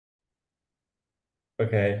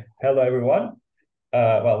Okay, hello everyone.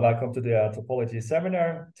 Welcome to the topology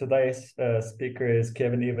seminar. Today's speaker is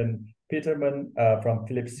Kevin Piterman from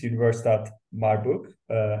Philips Universiteit Marburg.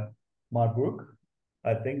 Marburg,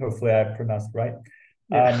 I think. Hopefully I pronounced right.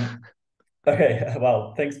 Yeah. Okay,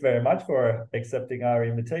 well, thanks very much for accepting our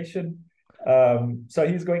invitation. So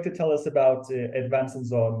he's going to tell us about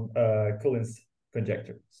advances on Quillen's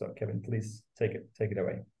conjecture. So Kevin, please take it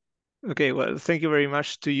away. Okay, well, thank you very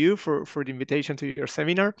much to you for the invitation to your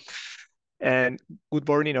seminar. And good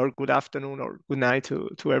morning or good afternoon or good night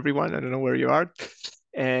to everyone. I don't know where you are.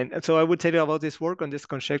 And so I will tell you about this work on this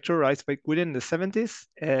conjecture raised by Quillen in the 70s.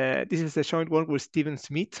 This is a joint work with Stephen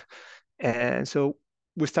Smith. And so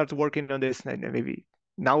we started working on this maybe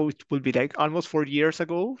now it will be like almost 4 years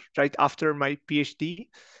ago, right after my PhD,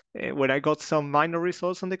 when I got some minor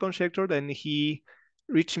results on the conjecture. Then he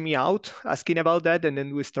reached me out asking about that, and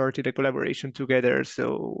then we started a collaboration together.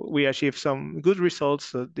 So we achieved some good results.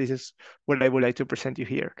 So this is what I would like to present you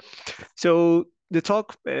here. So the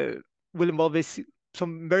talk will involve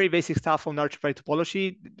some very basic stuff on algebraic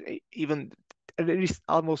topology. Even there is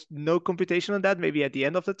almost no computation on that, maybe at the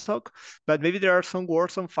end of the talk, but maybe there are some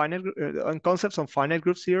words on finite on concepts on finite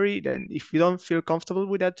group theory. Then if you don't feel comfortable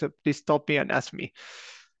with that, please stop me and ask me.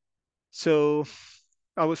 So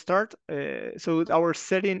I will start. So our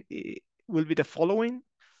setting will be the following.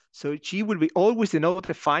 So G will be always denote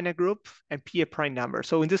a finite group and P a prime number.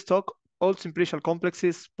 So in this talk, all simplicial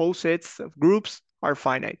complexes, posets of groups are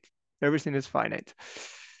finite. Everything is finite.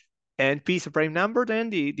 And P is a prime number, then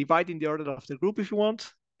divide in the order of the group if you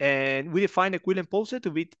want. And we define a Quillen poset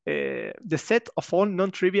to be the set of all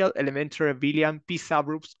non-trivial elementary abelian P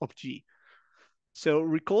subgroups of G. So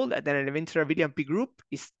recall that an elementary abelian P group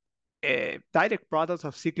is a direct product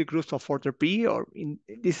of cyclic groups of order P, or in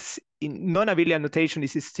non-abelian notation,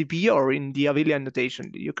 this is CP, or in the abelian notation,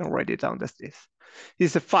 you can write it down as this. This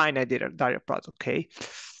is a finite direct product, okay?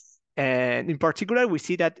 And in particular, we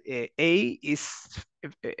see that A is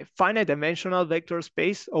a finite dimensional vector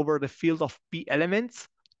space over the field of P elements,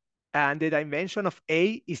 and the dimension of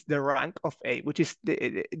A is the rank of A, which is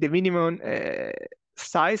the minimum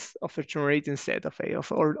size of a generating set of A,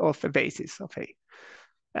 or of a basis of A.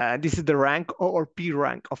 This is the rank or P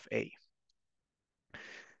rank of A.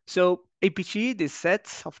 So APG, this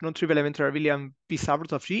set of non-trivial elementary abelian P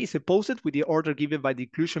subgroups of G, is a poset with the order given by the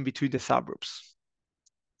inclusion between the subgroups.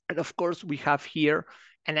 And of course, we have here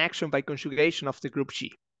an action by conjugation of the group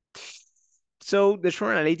G. So the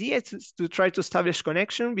general idea is to try to establish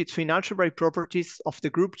connection between algebraic properties of the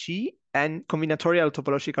group G and combinatorial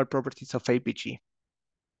topological properties of APG.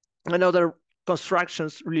 And other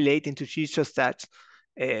constructions relating to G is just that,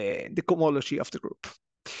 the cohomology of the group.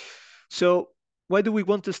 So why do we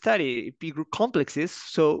want to study P group complexes?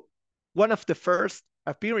 So one of the first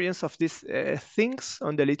appearance of these things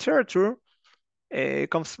on the literature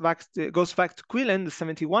goes back to Quillen, the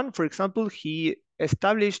 71, for example. He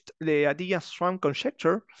established the Adilla-Schramm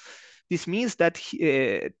conjecture. This means that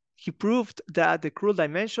he proved that the crude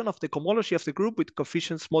dimension of the cohomology of the group with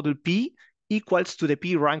coefficients model P equals to the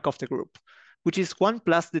P rank of the group, which is 1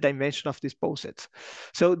 plus the dimension of this poset.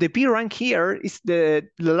 So the P rank here is the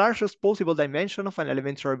largest possible dimension of an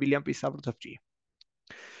elementary abelian P subgroup of G.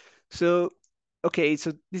 So, okay,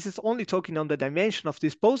 so this is only talking on the dimension of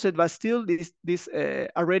this poset, but still this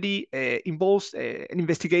already involves an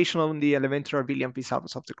investigation on the elementary abelian P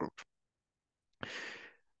subgroups of the group.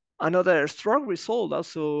 Another strong result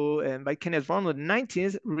also by Kenneth Brown in the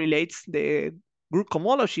 90s relates the group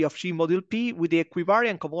cohomology of G module P with the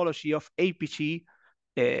equivariant cohomology of APG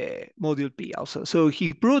module P also. So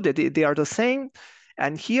he proved that they are the same.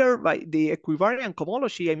 And here, by the equivariant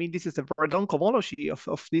cohomology, I mean, this is the Verdon cohomology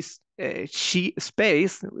of this G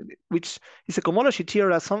space, which is a cohomology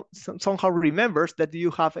theorem that somehow remembers that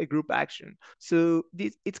you have a group action. So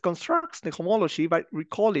it constructs the homology by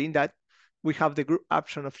recalling that we have the group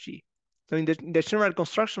action of G. So in the general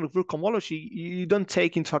construction of group cohomology, you don't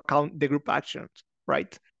take into account the group actions,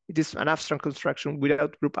 right? It is an abstract construction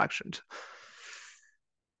without group actions.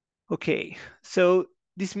 Okay, so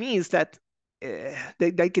this means that the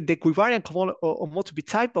equivariant homotopy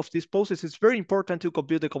type of this process is very important to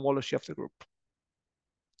compute the cohomology of the group.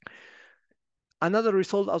 Another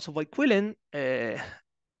result also by Quillen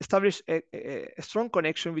established a strong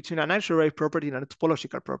connection between an algebraic property and a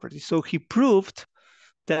topological property. So he proved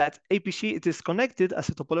that APG is connected as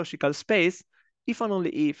a topological space if and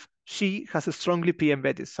only if G has a strongly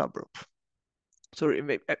P-embedded subgroup. So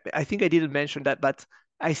I think I didn't mention that, but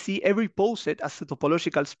I see every poset as a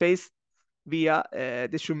topological space via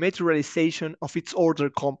the geometry realization of its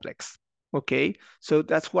order complex. Okay, so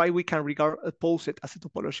that's why we can regard a poset as a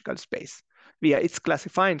topological space via its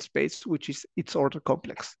classifying space, which is its order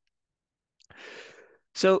complex.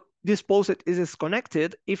 So this poset is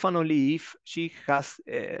connected if and only if she has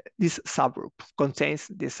this subgroup, contains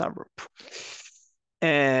this subgroup.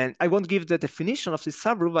 And I won't give the definition of this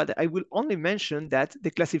subgroup, but I will only mention that the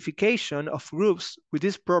classification of groups with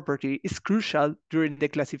this property is crucial during the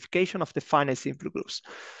classification of the finite simple groups.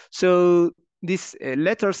 So these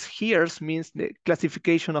letters here means the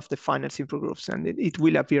classification of the finite simple groups, and it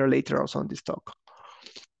will appear later also on this talk.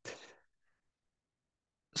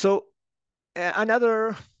 So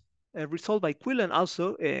another result by Quillen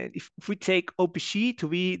also, if we take OPG to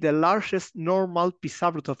be the largest normal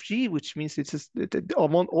p-subgroup of G, which means it's just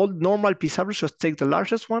among all normal p-subgroups, just take the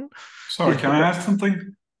largest one. Sorry, can I ask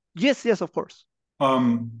something? Yes, yes, of course.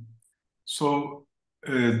 So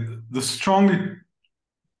the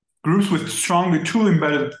groups with strongly two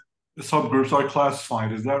embedded subgroups are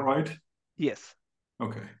classified, is that right? Yes.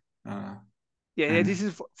 Okay. Yeah, this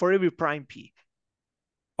is for every prime P.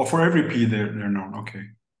 Oh, for every P they're known, okay.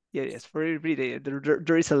 Yeah, yes, for every day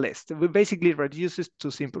there is a list. We basically reduce it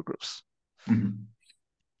to simple groups. Mm-hmm.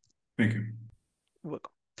 Thank you.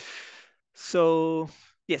 Welcome. So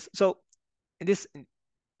yes, so in this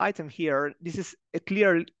item here, this is a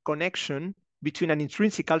clear connection between an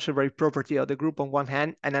intrinsic algebraic property of the group on one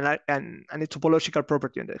hand and a topological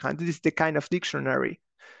property on the other hand. This is the kind of dictionary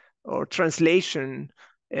or translation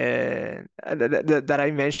that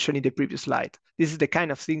I mentioned in the previous slide. This is the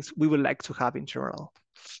kind of things we would like to have in general.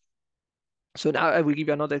 So now I will give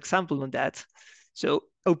you another example on that. So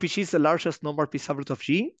OPG is the largest normal p-subgroup of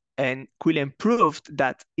G, and Quillen proved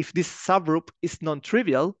that if this subgroup is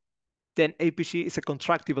non-trivial, then APG is a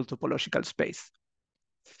contractible topological space.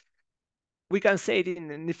 We can say it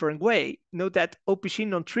in a different way. Note that OPG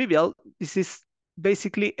non-trivial, this is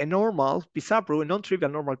basically a normal p-subgroup, a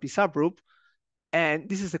non-trivial normal p-subgroup, and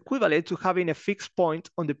this is equivalent to having a fixed point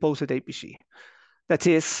on the poset APG. That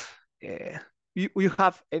is, you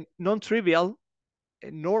have a non-trivial,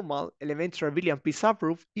 a normal elementary abelian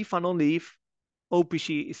p-subgroup if and only if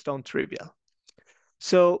OPG is non-trivial.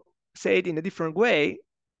 So say it in a different way,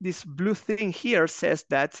 this blue thing here says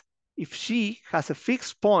that if G has a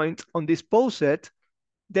fixed point on this poset,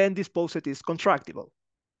 then this poset is contractible.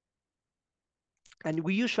 And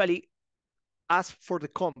we usually ask for the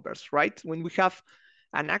converse, right? When we have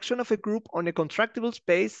an action of a group on a contractible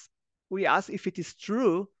space, we ask if it is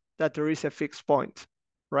true that there is a fixed point,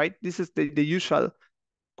 right? This is the usual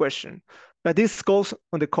question, but this goes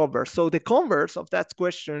on the converse. So the converse of that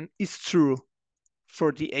question is true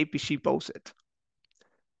for the APG poset.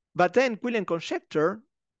 But then Quillen conjecture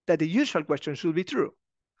that the usual question should be true.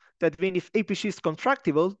 That means if APG is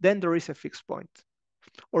contractible, then there is a fixed point.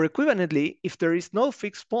 Or equivalently, if there is no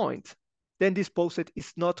fixed point, then this poset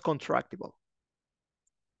is not contractible.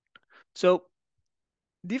 So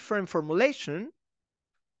different formulation,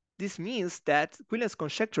 this means that Quillen's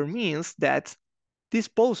conjecture means that this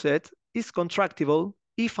poset is contractible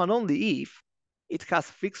if and only if it has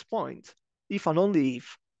a fixed point, if and only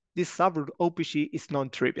if this subgroup OPG is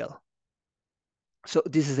non-trivial. So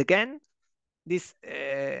this is again, this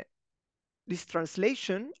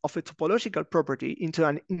translation of a topological property into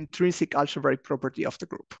an intrinsic algebraic property of the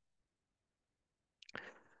group.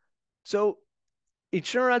 So in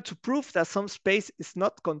general, to prove that some space is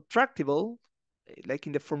not contractible, like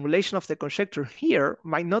in the formulation of the conjecture here,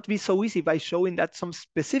 might not be so easy by showing that some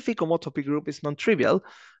specific homotopy group is non-trivial,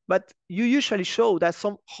 but you usually show that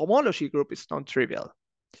some homology group is non-trivial.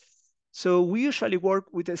 So we usually work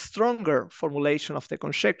with a stronger formulation of the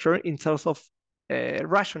conjecture in terms of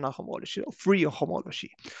rational homology or free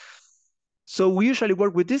homology. So we usually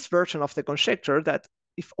work with this version of the conjecture that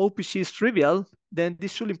if OPG is trivial, then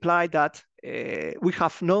this should imply that we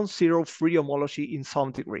have non-zero free homology in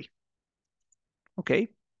some degree. Okay.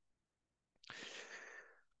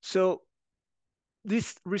 So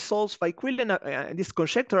this results by Quillen, this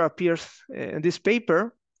conjecture appears in this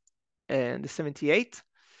paper in the 78.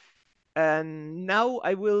 And now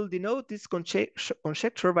I will denote this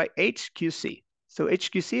conjecture by HQC. So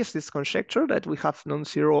HQC is this conjecture that we have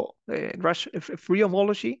non-zero free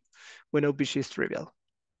homology when OPG is trivial.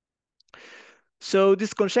 So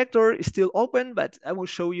this conjecture is still open, but I will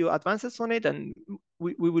show you advances on it, and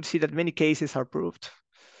we would see that many cases are proved.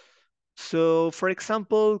 So for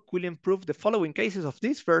example, Quillen proved the following cases of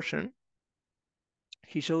this version.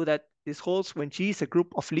 He showed that this holds when G is a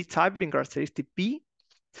group of Lie type in characteristic P.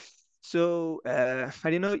 So I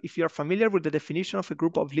don't know if you're familiar with the definition of a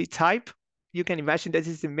group of Lie type. You can imagine that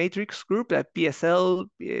this is a matrix group like PSL,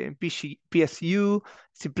 PSU,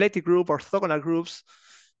 symplectic group, orthogonal groups.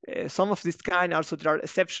 some of this kind. Also, there are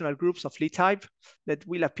exceptional groups of Lie type that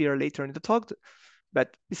will appear later in the talk,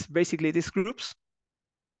 but it's basically these groups.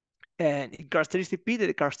 And in characteristic P,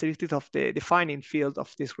 the characteristic of the defining field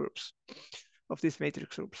of these groups, of these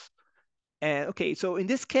matrix groups. And okay, so in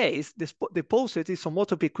this case, the poset is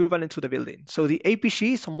homotopy equivalent to the building. So the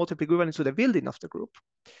APG is homotopy equivalent to the building of the group.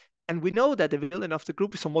 And we know that the building of the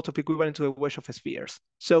group is homotopy equivalent to a wedge of spheres.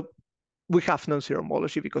 So we have non-zero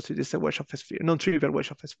homology because it is a wedge of spheres, non-trivial wedge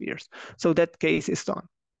of spheres. So that case is done.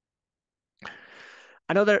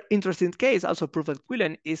 Another interesting case, also proved at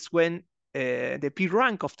Quillen, is when the P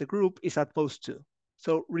rank of the group is at most 2.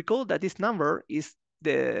 So recall that this number is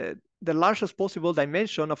the largest possible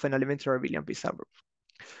dimension of an elementary abelian p-subgroup.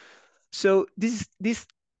 So this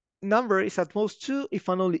number is at most 2 if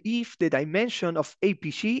and only if the dimension of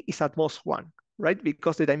APG is at most 1, right?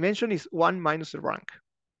 Because the dimension is 1 minus the rank.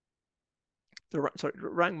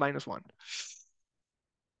 Rank minus 1.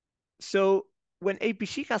 So when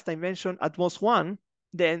APG has dimension at most 1,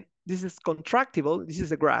 then this is contractible. This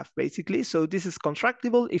is a graph, basically. So this is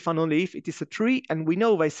contractible if and only if it is a tree. And we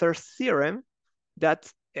know by Serre's theorem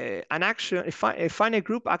that an action, a finite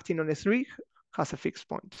group acting on a tree has a fixed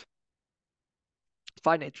point.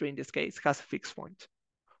 Finite tree in this case has a fixed point.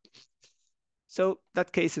 So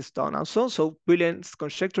that case is done also. So Quillen's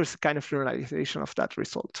conjecture is a kind of generalization of that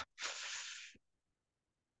result.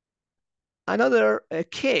 Another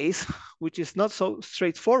case, which is not so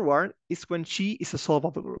straightforward, is when G is a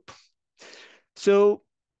solvable group. So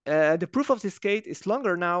the proof of this case is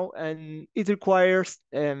longer now, and it requires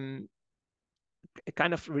a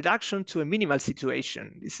kind of reduction to a minimal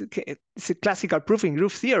situation. It's a classical proof in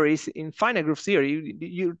group theories. In finite group theory,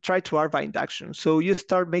 you try to argue by induction. So you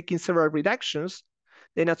start making several reductions.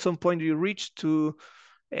 Then at some point you reach to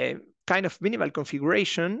a kind of minimal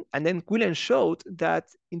configuration. And then Quillen showed that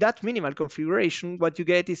in that minimal configuration, what you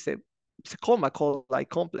get is a Kolmogorov-like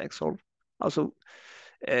complex, or also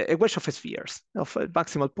a wedge of spheres of a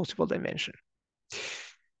maximal possible dimension.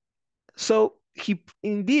 So he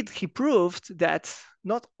proved that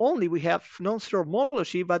not only we have non-zero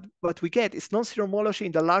homology, but what we get is non-zero homology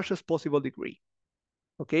in the largest possible degree,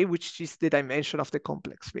 okay, which is the dimension of the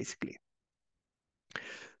complex, basically.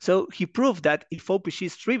 So he proved that if OPG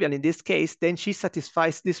is trivial in this case, then she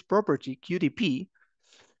satisfies this property QDP,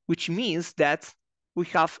 which means that we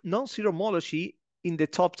have non-zero homology in the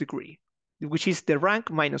top degree, which is the rank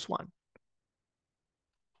minus 1.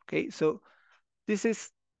 Okay, so this is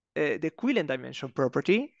the Quillen dimension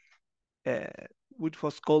property, which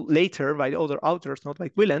was called later by other authors, not by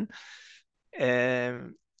Quillen.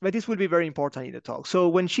 But this will be very important in the talk. So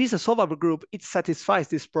when she's a solvable group, it satisfies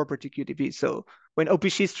this property QDP. So when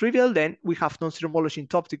OPG is trivial, then we have non-zero homology in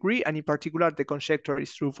top degree, and in particular, the conjecture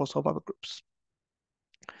is true for solvable groups.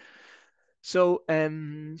 So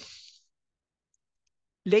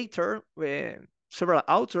later, several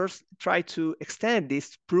authors tried to extend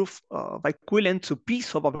this proof by Quillen to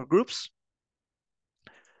p-solvable groups.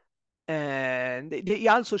 And they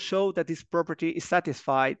also show that this property is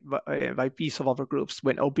satisfied by p-solvable groups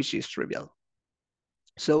when OPG is trivial.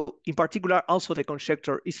 So in particular, also the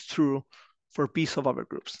conjecture is true for p-solvable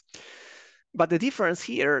groups. But the difference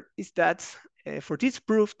here is that for this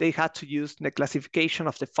proof, they had to use the classification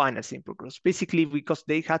of the finite simple groups, basically because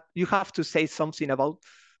you have to say something about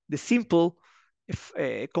the simple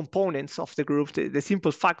components of the group, the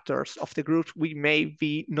simple factors of the group, we may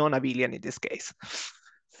be non-abelian in this case.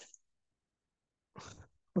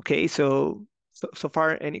 Okay, so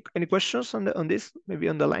far, any questions on this? Maybe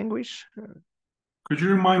on the language? Could you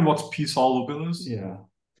remind what p-solvable is?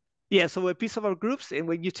 Yeah, so a p-solvable groups, and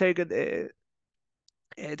when you take the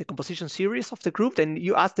composition series of the group, then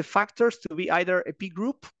you ask the factors to be either a p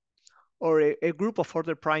group or a group of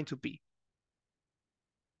order prime to p.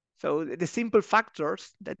 So the simple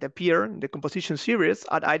factors that appear in the composition series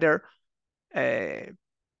are either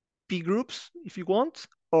p groups, if you want,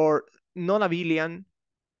 or non-abelian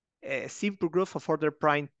simple group of order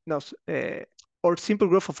prime, or simple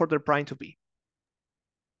group of order prime to p.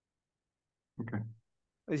 Okay.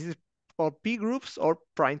 This is for p groups or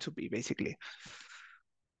prime to p, basically.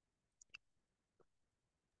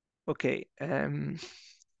 Okay. And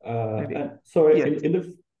sorry, yes. in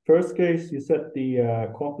the first case, you said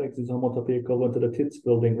the complex is homotopy equivalent to the Tits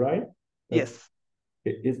building, right? Yes.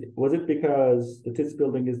 Was it because the Tits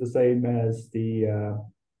building is the same as the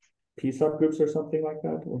p-subgroups or something like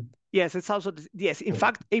that? Or? Yes, it's also, yes. In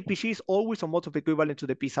fact, APG is always homotopy equivalent to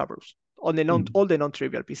the p-subgroups on the all the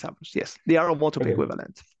non-trivial p-subgroups. Yes, they are homotopy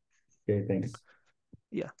equivalent. Okay, thanks.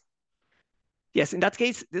 Yeah. Yes, in that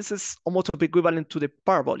case, this is homotopy equivalent to the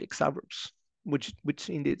parabolic subgroups, which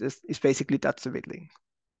indeed is basically that building.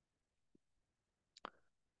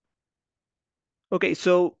 Okay,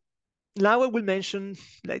 so now I will mention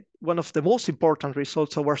like one of the most important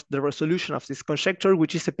results towards the resolution of this conjecture,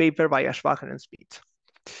 which is a paper by Aschbacher and Smith.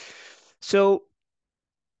 So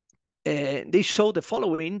they show the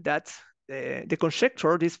following, that the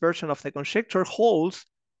conjecture, this version of the conjecture, holds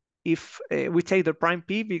if we take the prime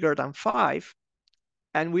p bigger than 5,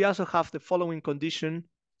 and we also have the following condition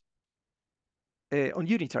on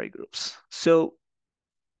unitary groups. So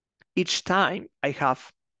each time I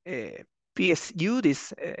have PSU,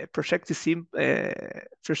 this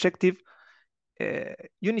projective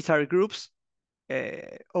unitary groups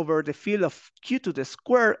over the field of q to the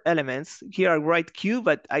square elements. Here I write q,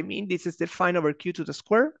 but I mean this is defined over q to the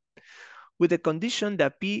square, with the condition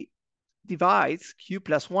that p divides q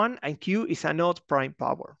plus 1 and q is an odd prime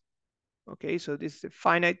power. Okay, so this is the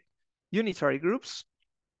finite unitary groups.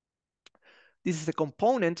 This is the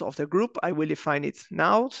component of the group. I will define it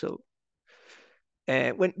now. So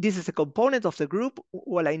when this is a component of the group,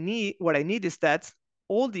 what I need is that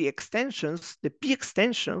all the extensions, the p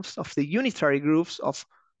extensions of the unitary groups of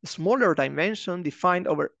smaller dimension defined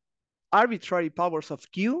over arbitrary powers of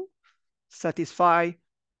q satisfy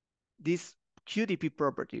this QDP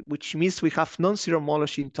property, which means we have non-zero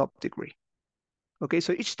homology in top degree. Okay,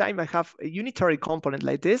 so each time I have a unitary component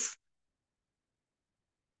like this,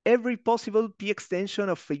 every possible p extension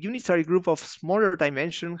of a unitary group of smaller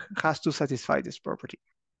dimension has to satisfy this property.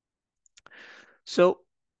 So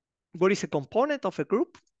what is a component of a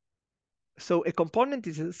group? So a component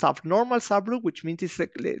is a subnormal subgroup, which means it's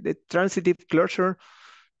the transitive closure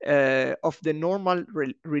of the normal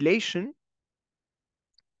relation.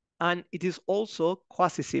 And it is also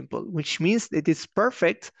quasi-simple, which means it is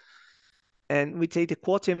perfect. And we take the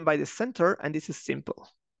quotient by the center, and this is simple.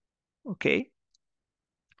 Okay.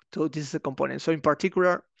 So this is a component. So in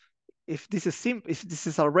particular, if this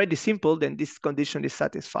is already simple, then this condition is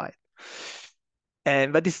satisfied.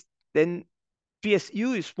 But then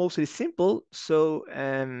PSU is mostly simple. So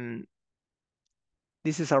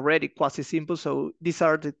this is already quasi-simple. So these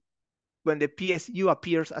are when the PSU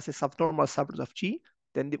appears as a subnormal subgroup of G,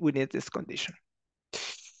 then we need this condition.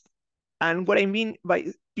 And what I mean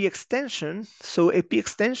by P extension, so a P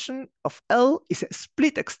extension of L is a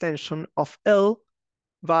split extension of L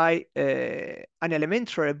by an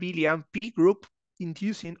elementary abelian P group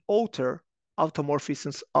inducing outer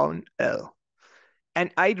automorphisms on L.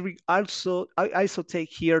 And I also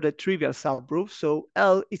take here the trivial subgroup. So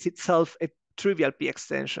L is itself a trivial P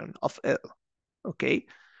extension of L. Okay.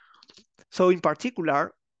 So in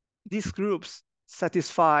particular, these groups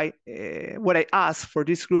satisfy, what I ask for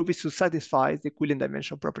this group is to satisfy the Quillen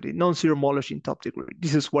dimension property, non-zero homology in top degree.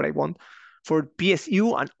 This is what I want for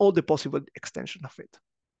PSU and all the possible extension of it.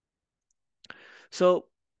 So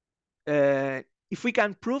if we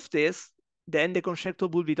can prove this, then the conjecture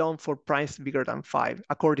will be done for primes bigger than 5,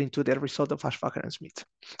 according to the result of Aschbacher and Smith.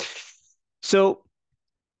 So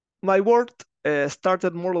my work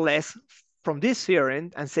started more or less from this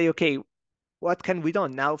theorem and say, okay, what can we do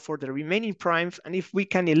now for the remaining primes, and if we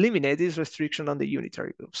can eliminate this restriction on the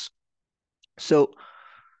unitary groups? So,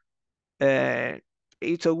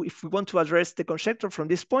 so if we want to address the conjecture from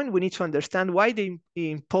this point, we need to understand why they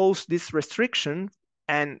impose this restriction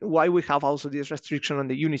and why we have also this restriction on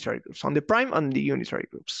the unitary groups, on the prime and the unitary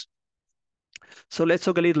groups. So let's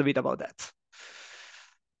talk a little bit about that.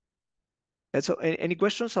 And so any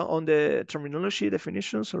questions on the terminology,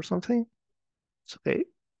 definitions, or something? It's okay.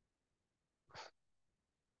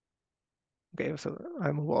 Okay, so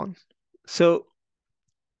I move on. So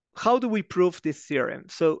how do we prove this theorem?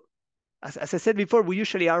 So as I said before, we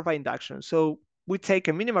usually are by induction. So we take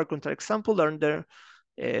a minimal counterexample under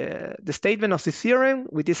the statement of the theorem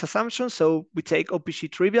with this assumption. So we take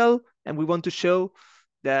OPG trivial, and we want to show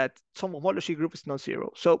that some homology group is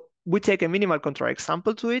non-zero. So we take a minimal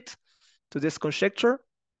counterexample to it, to this conjecture.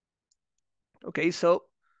 Okay, so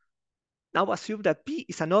now assume that P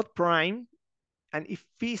is an odd prime. And if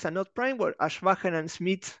P is an odd prime, what Aschbacher and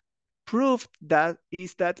Smith proved that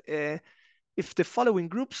is that if the following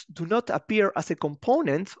groups do not appear as a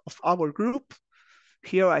component of our group,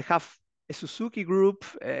 here I have a Suzuki group,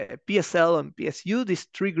 PSL and PSU, these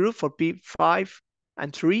three groups for P5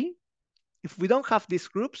 and 3. If we don't have these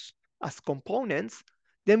groups as components,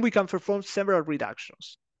 then we can perform several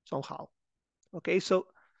reductions somehow. Okay, so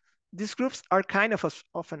these groups are kind of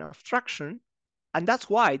an abstraction, and that's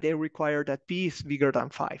why they require that P is bigger than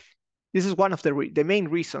 5. This is one of the main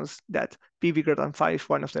reasons that P bigger than 5 is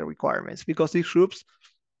one of the requirements, because these groups,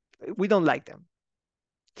 we don't like them.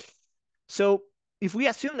 So if we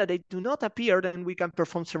assume that they do not appear, then we can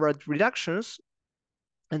perform several reductions.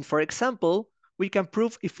 And for example, we can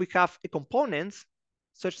prove if we have a component,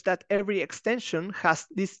 such that every extension has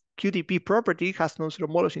this QDP property, has non-zero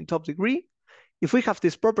homology in top degree. If we have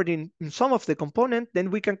this property in some of the component,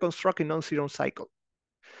 then we can construct a non-zero cycle.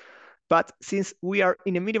 But since we are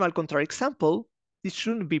in a minimal contract example, this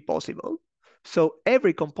shouldn't be possible. So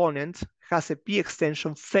every component has a P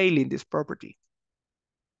extension failing this property.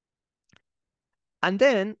 And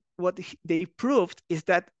then what they proved is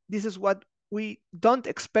that this is what we don't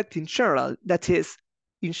expect in general. That is,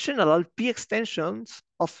 in general, P extensions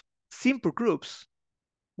of simple groups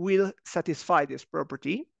will satisfy this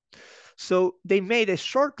property. So they made a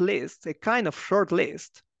short list, a kind of short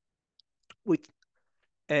list with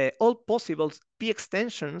all possible P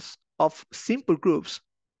extensions of simple groups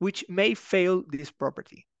which may fail this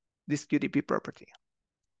property, this QDP property.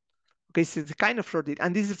 Okay, so it's a kind of short list,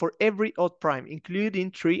 and this is for every odd prime,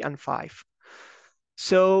 including 3 and 5.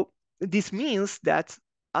 So this means that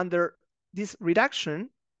under this reduction,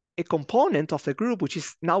 a component of the group, which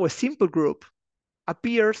is now a simple group,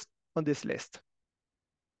 appears on this list.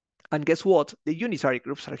 And guess what? The unitary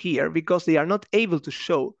groups are here because they are not able to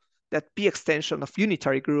show that P extension of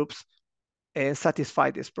unitary groups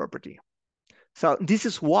satisfy this property. So this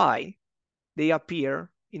is why they appear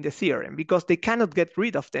in the theorem, because they cannot get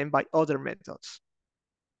rid of them by other methods.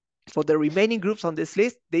 For the remaining groups on this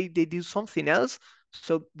list, they do something else,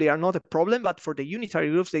 so they are not a problem, but for the unitary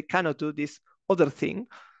groups, they cannot do this other thing.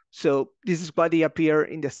 So this is why they appear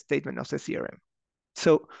in the statement of the theorem.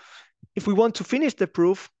 So if we want to finish the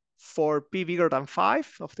proof for P bigger than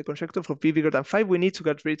 5, of the conjecture for P bigger than 5, we need to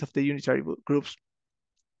get rid of the unitary groups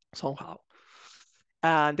somehow.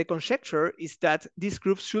 And the conjecture is that these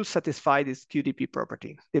groups should satisfy this QDP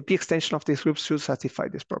property. The P extension of these groups should satisfy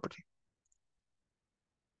this property.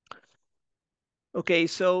 Okay,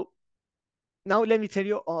 so now let me tell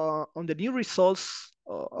you on the new results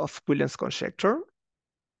of Quillen's conjecture.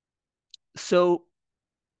 So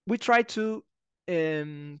we try to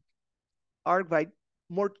argue by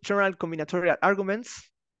more general combinatorial arguments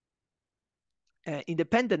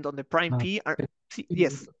independent on the prime P.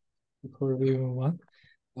 Yes. Before we move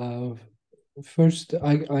on, first,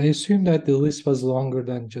 I assume that the list was longer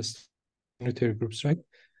than just unitary groups, right?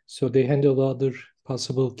 So they handle other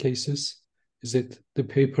possible cases. Is it the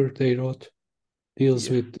paper they wrote deals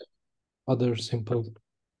with other simple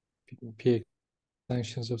P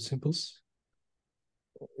extensions of simples?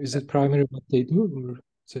 Is it primarily what they do, or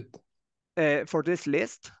is it for this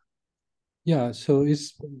list? Yeah. So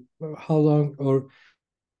is how long, or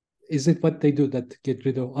is it what they do that get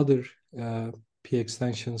rid of other P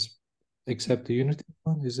extensions except the unity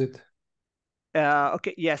one? Is it?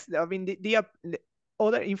 Okay. Yes. I mean, the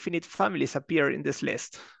other infinite families appear in this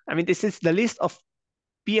list. I mean, this is the list of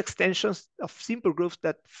P extensions of simple groups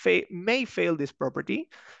that may fail this property.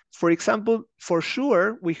 For example, for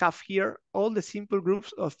sure, we have here all the simple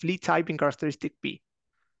groups of Lie type in characteristic P.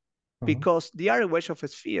 Because they are a wedge of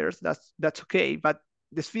spheres, that's okay, but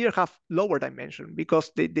the sphere have lower dimension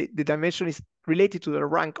because the dimension is related to the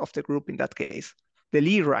rank of the group in that case, the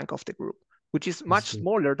Lie rank of the group, which is much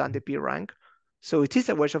smaller than the P rank. So it is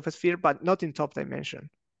a wedge of a sphere, but not in top dimension.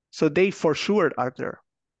 So they for sure are there.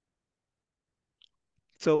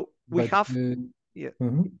 So we have, yeah.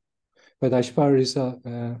 But Aschbacher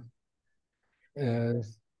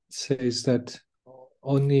says that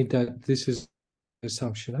only that this is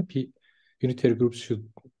assumption that unitary groups should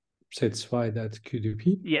satisfy that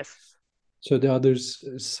QDP. Yes. So the others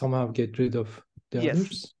somehow get rid of the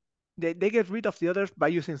others? They get rid of the others by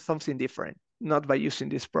using something different, not by using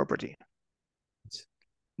this property.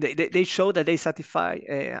 They show that they satisfy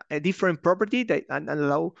a different property and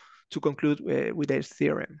allow to conclude with their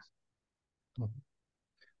theorem.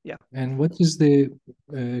 Yeah. And what is the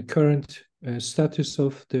current status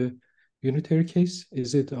of the unitary case?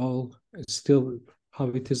 Is it all still how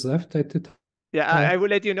it is left at the time? Yeah, I will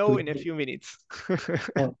let you know in a few minutes.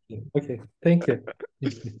 Okay, thank you.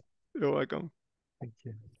 You're welcome. Thank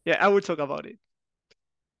you. Yeah, I will talk about it.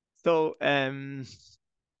 So,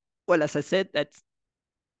 well, as I said, that's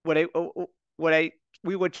we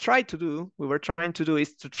were trying to do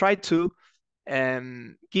is to try to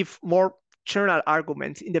give more general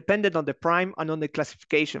arguments independent on the prime and on the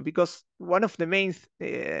classification, because one of the main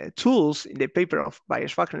tools in the paper by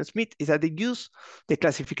Aschbacher and Smith is that they use the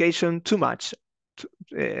classification too much,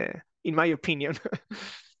 in my opinion.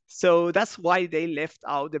 So that's why they left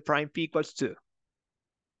out the prime P equals 2.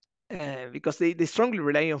 Because they strongly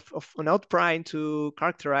rely on out prime to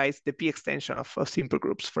characterize the P extension of simple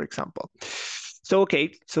groups, for example. So,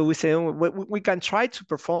 okay, so we say we can try to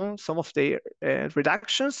perform some of the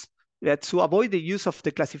reductions to avoid the use of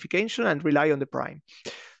the classification and rely on the prime.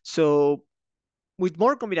 So with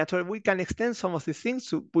more combinatorial, we can extend some of these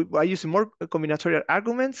things by using more combinatorial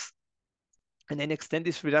arguments, and then extend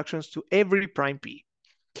these reductions to every prime P.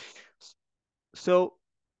 So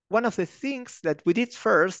one of the things that we did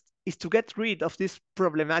first is to get rid of these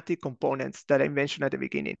problematic components that I mentioned at the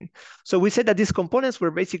beginning. So we said that these components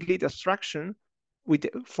were basically the abstraction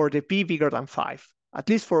for the P bigger than 5, at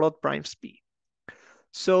least for odd primes P.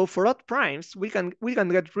 So for odd primes, we can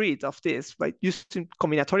get rid of this by using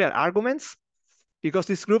combinatorial arguments, because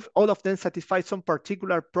this group, all of them satisfy some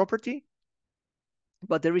particular property,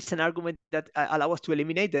 but there is an argument that allows us to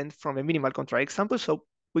eliminate them from a minimal contract example. So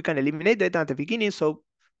we can eliminate that at the beginning. So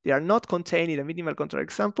they are not contained in a minimal contract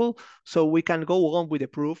example. So we can go on with the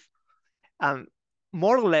proof.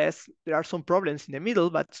 More or less, there are some problems in the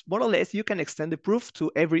middle, but more or less, you can extend the proof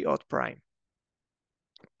to every odd prime.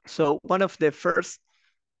 So one of the first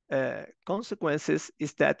consequences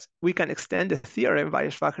is that we can extend the theorem by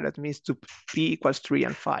Aschbacher, that means to P equals 3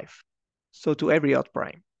 and 5. So to every odd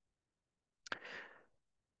prime.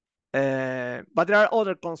 But there are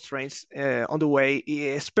other constraints on the way,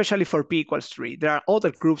 especially for P equals 3. There are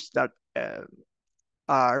other groups that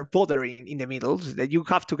are bothering in the middle, that you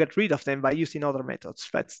have to get rid of them by using other methods,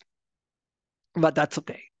 but that's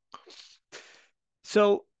okay.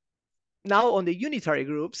 So now on the unitary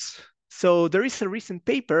groups, so there is a recent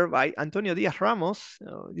paper by Antonio Diaz-Ramos,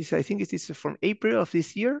 I think this is from April of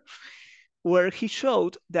this year, where he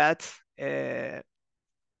showed that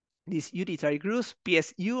these unitary groups,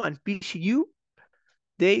 PSU and PGU,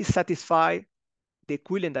 they satisfy the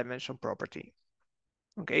Quillen dimension property.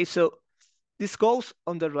 Okay, so this goes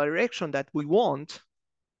on the direction that we want,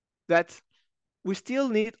 that we still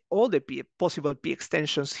need all the possible P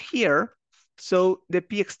extensions here. So the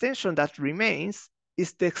P extension that remains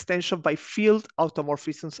is the extension by field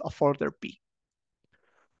automorphisms of order P.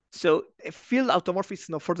 So a field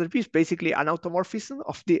automorphism of order P is basically an automorphism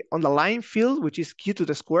of the underlying field, which is Q to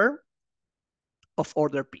the square of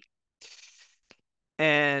order P.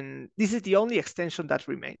 And this is the only extension that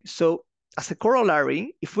remains. So as a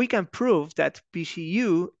corollary, if we can prove that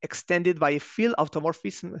PGU extended by a field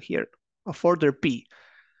automorphism here of order P,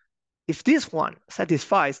 if this one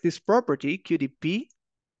satisfies this property, QDP,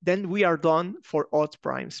 then we are done for odd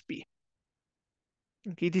primes P.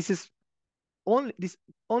 Okay, this is only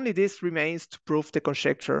this remains to prove the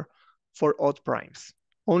conjecture for odd primes.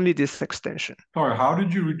 Only this extension. Sorry, how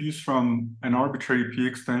did you reduce from an arbitrary P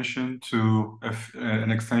extension to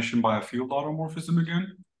an extension by a field automorphism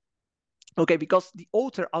again? Okay, because the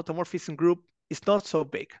outer automorphism group is not so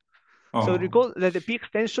big. Oh. So recall that the P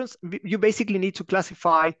extensions, you basically need to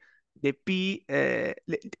classify the P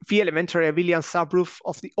elementary abelian subgroup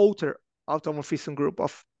of the outer automorphism group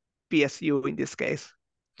of PSU in this case.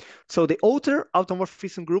 So the outer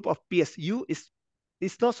automorphism group of PSU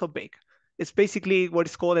is not so big. It's basically what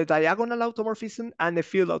is called a diagonal automorphism and a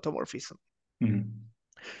field automorphism. Mm-hmm.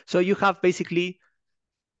 So you have basically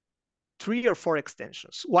 3 or 4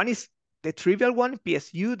 extensions. One is the trivial one,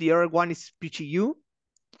 PSU, the other one is PGU,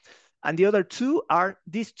 and the other 2 are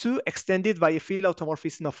these 2 extended by a field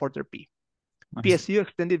automorphism of order P. Nice. PSU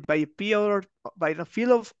extended by a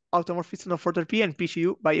field of automorphism of order P, and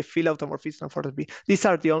PGU by a field automorphism of order P. These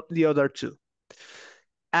are the other 2.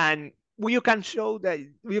 And you can show that,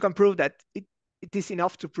 you can prove that it is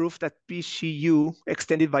enough to prove that PGU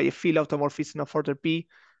extended by a field automorphism of order P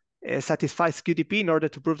satisfies QDP in order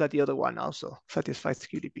to prove that the other one also satisfies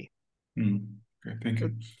QDP. Okay, thank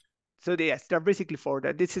you. So yes, they're basically for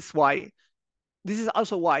that. This is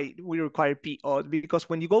also why we require P odd, because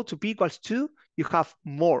when you go to P equals 2, you have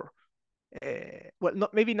more. Well,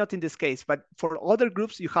 maybe not in this case, but for other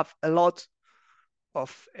groups, you have a lot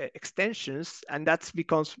of extensions, and that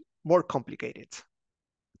becomes more complicated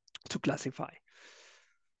to classify.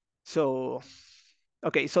 So,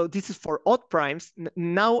 okay, so this is for odd primes.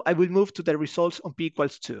 Now I will move to the results on P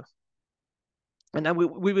equals 2. And then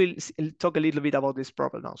we will talk a little bit about this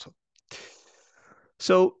problem also.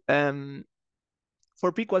 So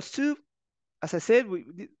for P equals 2, as I said,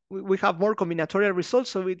 we have more combinatorial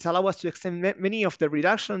results, so it allows us to extend many of the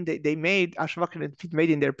reduction they made, Aschbacher and Pitt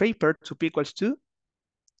made in their paper, to P equals 2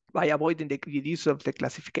 by avoiding the use of the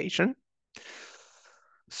classification.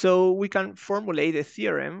 So we can formulate a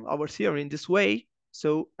theorem, our theorem, in this way.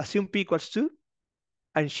 So assume P equals 2,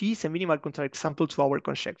 and G is a minimal contraexample to our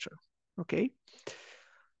conjecture. Okay.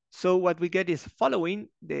 So what we get is following: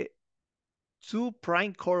 the 2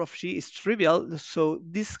 prime core of G is trivial. So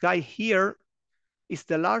this guy here is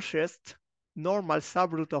the largest normal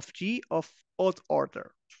subroot of G of odd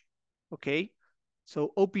order. Okay.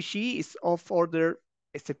 So OPG is of order,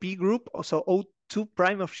 it's a P group. So 2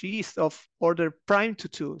 prime of G is of order prime to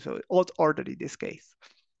 2, so odd order in this case.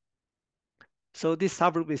 So this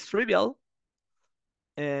subgroup is trivial,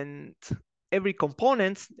 and every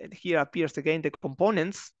component, and here appears again the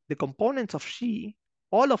components of G,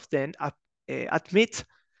 all of them admit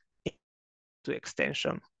to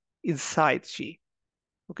extension inside G.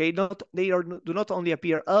 Okay, do not only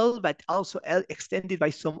appear L, but also L extended by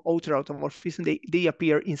some outer automorphism. They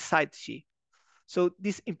appear inside G. So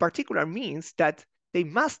this in particular means that they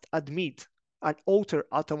must admit an outer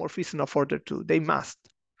automorphism of order 2. They must.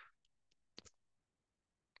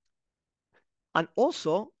 And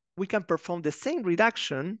also, we can perform the same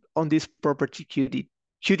reduction on this property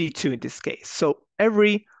QD2 in this case. So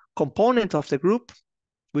every component of the group,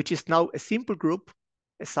 which is now a simple group,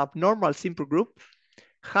 a subnormal simple group,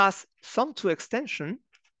 has some 2 extension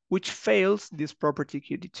which fails this property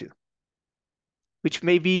QD2, which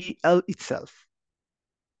may be L itself.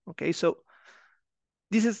 Okay, so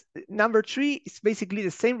this is number 3 is basically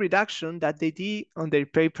the same reduction that they did on their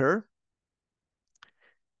paper.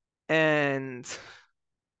 And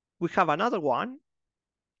we have another one.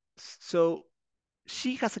 So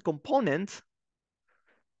she has a component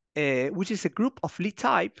which is a group of Lie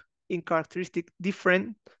type in characteristic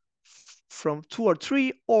different from 2 or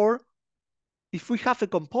 3, or if we have a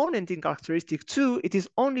component in characteristic 2, it is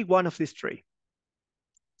only one of these 3.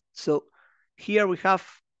 So here we have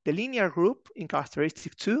the linear group in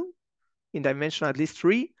characteristic 2 in dimension at least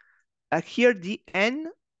 3. Here the n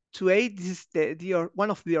to a, this is one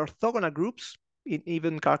of the orthogonal groups in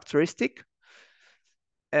even characteristic.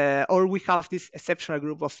 Or we have this exceptional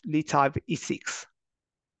group of Lie type E6.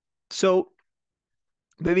 So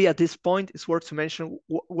maybe at this point it's worth to mention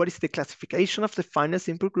what is the classification of the finite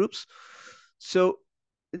simple groups. So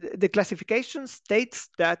the classification states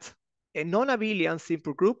that a non-abelian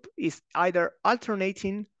simple group is either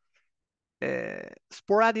alternating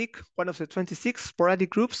sporadic, one of the 26 sporadic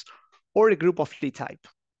groups, or a group of Lie type.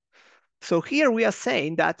 So here we are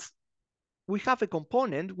saying that we have a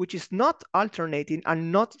component which is not alternating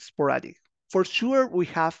and not sporadic. For sure, we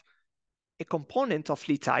have a component of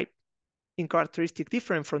Lie type in characteristic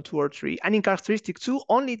different from 2 or 3, and in characteristic 2,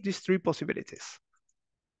 only these 3 possibilities.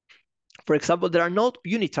 For example, there are no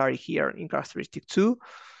unitary here in characteristic 2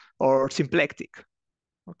 or symplectic,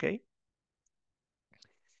 okay?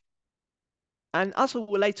 And also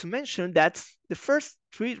would like to mention that the first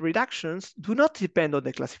 3 reductions do not depend on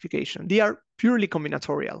the classification. They are purely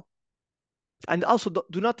combinatorial. And also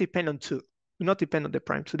do not depend on 2, do not depend on the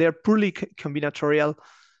prime. So they are purely combinatorial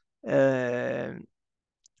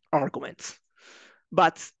arguments.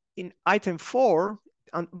 But in item 4,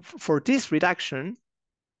 for this reduction,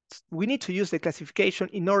 we need to use the classification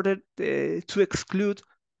in order to exclude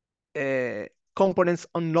components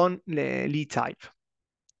on non-Lie type.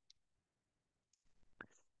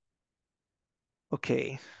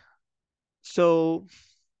 Okay, so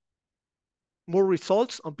more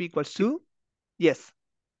results on p equals 2? Yes.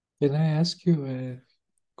 Can I ask you a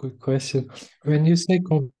quick question? When you say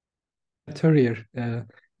combinatorial,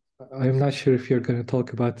 I'm not sure if you're going to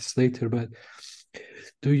talk about this later, but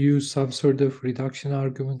do you use some sort of reduction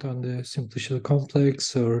argument on the simplicial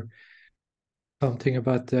complex or something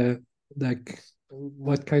about the, like,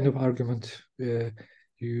 what kind of argument you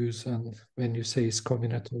use when you say it's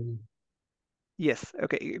combinatorial? Yes,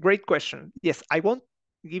 okay, great question. Yes, I won't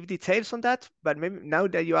give details on that, but maybe now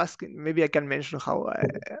that you ask, maybe I can mention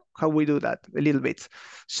how we do that a little bit.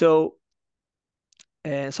 So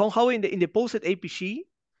somehow in the poset APG,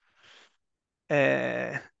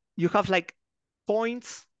 you have like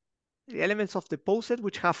points, the elements of the poset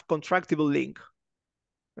which have contractible link.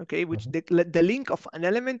 Okay, which the link of an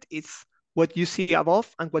element is what you see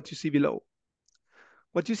above and what you see below.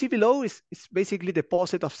 What you see below is basically the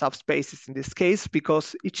poset of subspaces in this case,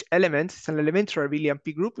 because each element is an elementary abelian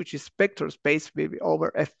P group, which is vector space maybe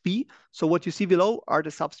over Fp. So what you see below are the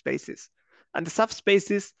subspaces, and the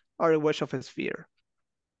subspaces are a wedge of a sphere,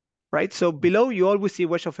 right? So below you always see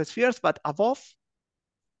wedge of spheres, but above,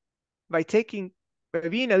 by being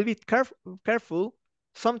a little bit careful,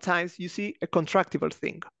 sometimes you see a contractible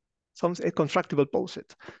thing, a contractible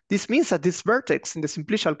poset. This means that this vertex in the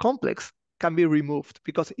simplicial complex can be removed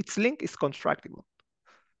because its link is contractible.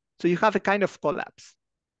 So you have a kind of collapse.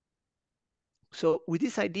 So with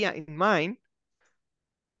this idea in mind,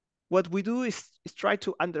 what we do is try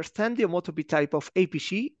to understand the homotopy type of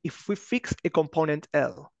APG if we fix a component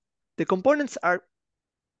L. The components are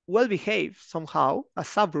well behaved somehow as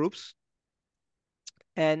subgroups.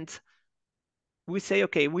 And we say,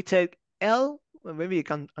 okay, we take L, well, maybe you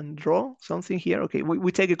can undraw something here. Okay,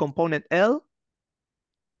 we take a component L,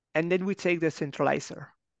 and then we take the centralizer.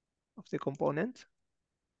 of the component.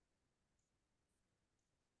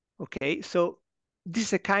 Okay, so this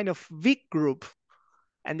is a kind of weak group.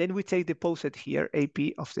 And then we take the poset here,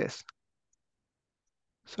 AP of this.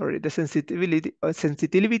 Sorry, the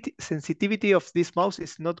sensitivity of this mouse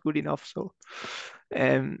is not good enough. So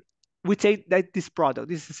we take that this product.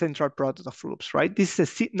 This is a central product of groups, right? This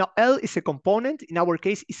is now L is a component. In our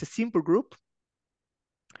case, it's a simple group.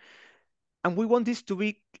 And we want this to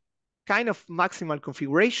be kind of maximal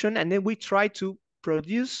configuration. And then we try to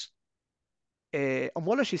produce a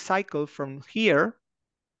homology cycle from here,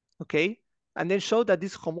 okay? And then show that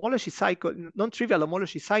this homology cycle, non-trivial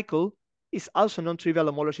homology cycle, is also non-trivial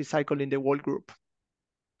homology cycle in the whole group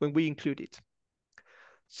when we include it.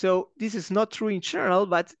 So this is not true in general,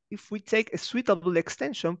 but if we take a suitable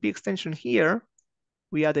extension, P extension here,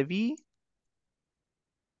 we add a V.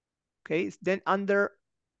 Okay, then under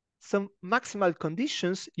some maximal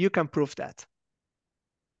conditions, you can prove that.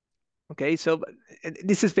 Okay, so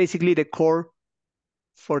this is basically the core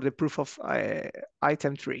for the proof of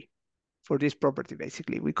item 3 for this property,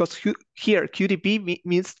 basically, because here QDP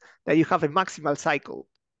means that you have a maximal cycle.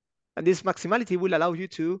 And this maximality will allow you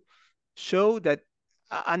to show that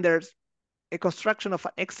under a construction of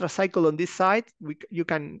an extra cycle on this side, you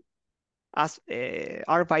can ask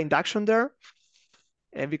R by induction there,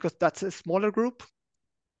 and because that's a smaller group,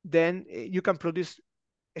 then you can produce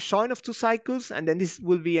a join of 2 cycles, and then this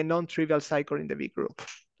will be a non-trivial cycle in the V group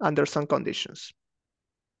under some conditions.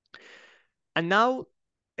 And now,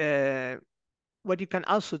 what you can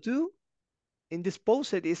also do in this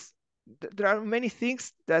poset is there are many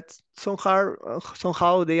things that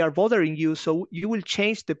somehow they are bothering you. So you will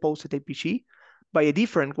change the poset APG by a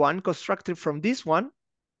different one constructed from this one,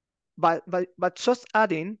 but just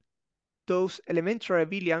adding those elementary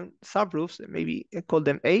abelian subgroups, maybe I call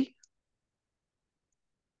them A,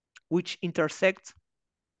 which intersect.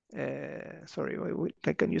 Sorry,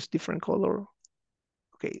 I can use different color.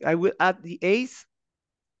 Okay, I will add the A's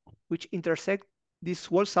which intersect this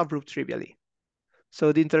whole subgroup trivially.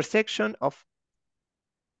 So the intersection of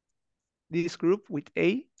this group with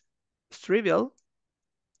A is trivial.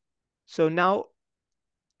 So now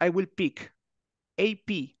I will pick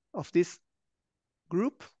AP of this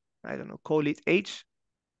group. I don't know, call it H.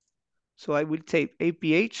 So I will take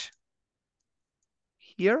APH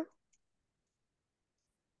here.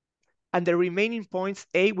 And the remaining points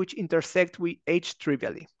A, which intersect with H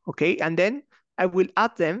trivially, okay? And then I will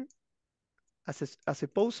add them as a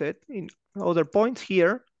poset in other points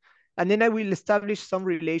here. And then I will establish some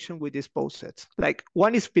relation with this poset. Like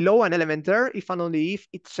one is below an element there if and only if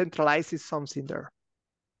it centralizes something there.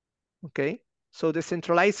 Okay, so the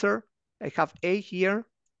centralizer, I have A here,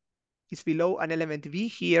 is below an element V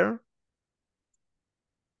here.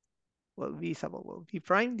 Well, V is above, well, V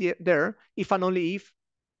prime there, if and only if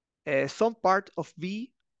some part of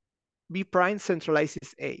V prime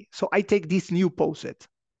centralizes A. So I take this new poset.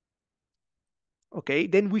 Okay,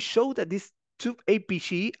 then we show that this two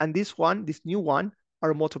APG and this new one,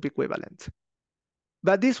 are homotopy equivalent.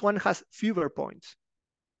 But this one has fewer points,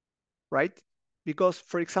 right? Because,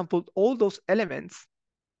 for example, all those elements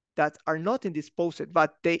that are not in this poset,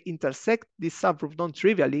 but they intersect this subgroup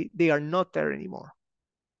non-trivially, they are not there anymore.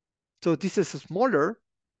 So this is smaller,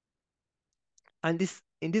 and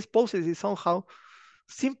in this poset is somehow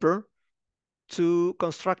simpler to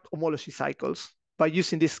construct homology cycles by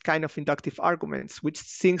using this kind of inductive arguments, which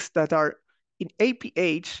things that are in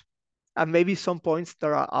APH and maybe some points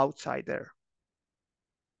that are outside there.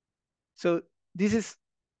 So this is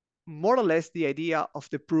more or less the idea of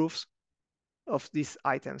the proofs of these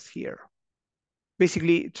items here.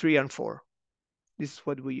 Basically 3 and 4. This is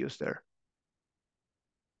what we use there.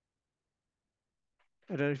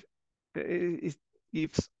 I don't know if it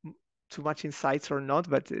gives too much insights or not,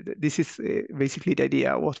 but this is basically the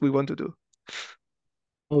idea of what we want to do.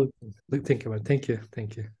 Oh, thank you.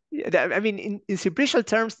 Yeah, I mean, in simplicial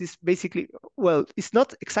terms, this basically, well, it's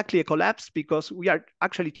not exactly a collapse because we are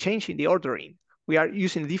actually changing the ordering. We are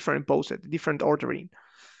using different poset, different ordering.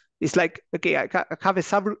 It's like, okay, I have a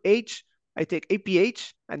subgroup H, I take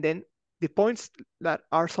APH, and then the points that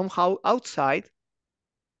are somehow outside,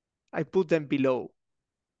 I put them below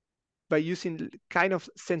by using kind of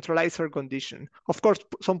centralizer condition. Of course,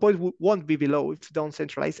 some points won't be below if you don't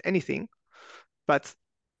centralize anything, but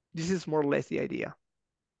this is more or less the idea.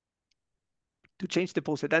 To change the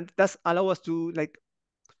poset, and that's allow us to like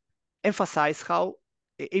emphasize how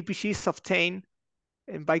APG is obtained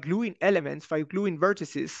by gluing elements, by gluing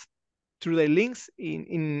vertices through the links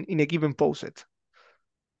in a given poset.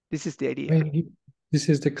 This is the idea. I mean, this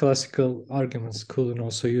is the classical arguments Quillen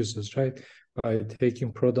also uses, right? By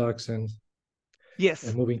taking products and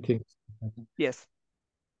Yes. moving things. Yes.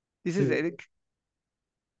 This is Yeah. it.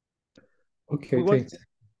 Okay, thanks.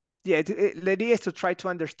 Yeah, the idea is to try to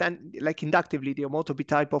understand, like inductively, the homotopy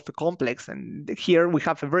type of the complex. And here we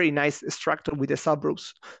have a very nice structure with the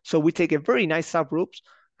subgroups. So we take a very nice subgroups,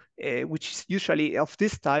 which is usually of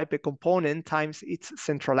this type, a component times its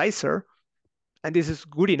centralizer. And this is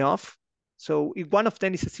good enough. So if one of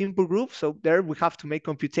them is a simple group, so there we have to make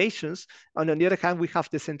computations. And on the other hand, we have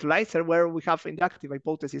the centralizer where we have inductive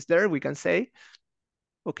hypothesis there, we can say,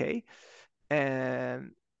 okay.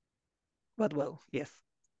 But well, yes.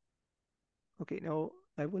 Okay, now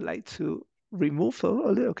I would like to remove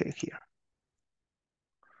all the, okay, here.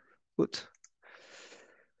 Good.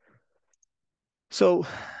 So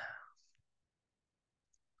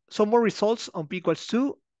some more results on p equals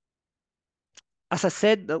 2. As I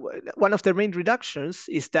said, one of the main reductions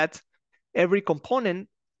is that every component,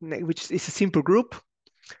 which is a simple group,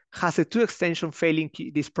 has a 2 extension failing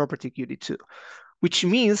this property QD2, which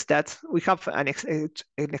means that we have an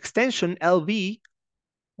extension LV,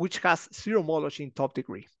 which has 0 homology in top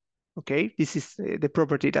degree. Okay, this is the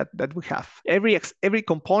property that we have. Every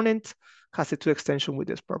component has a 2 extension with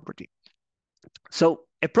this property. So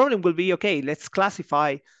a problem will be, okay, let's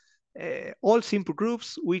classify all simple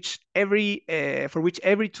groups for which every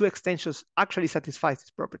 2 extensions actually satisfies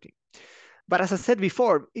this property. But as I said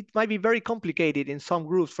before, it might be very complicated in some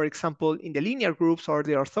groups. For example, in the linear groups or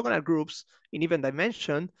the orthogonal groups in even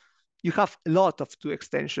dimension, you have a lot of 2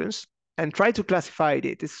 extensions, and try to classify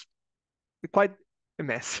it is quite a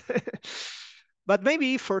mess. But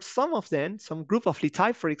maybe for some of them, some group of Lie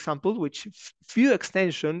type, for example, which few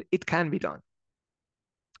extension, it can be done.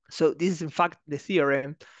 So this is in fact the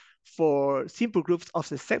theorem for simple groups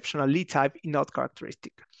of exceptional Lie type not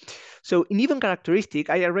characteristic. So in even characteristic,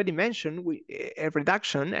 I already mentioned a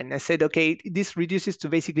reduction, and I said, okay, this reduces to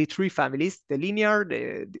basically 3 families: the linear,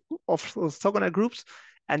 the orthogonal groups,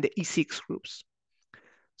 and the E6 groups.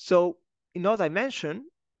 So in odd dimension,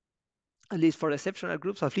 at least for exceptional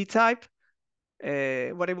groups of Lie type,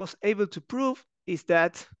 what I was able to prove is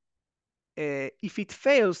that if it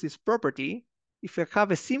fails this property, if I have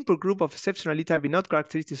a simple group of exceptional Lie type not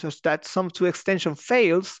characteristic such that some 2 extension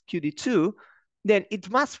fails QD2, then it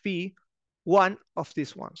must be one of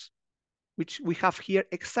these ones, which we have here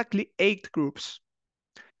exactly 8 groups.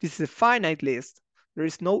 This is a finite list. There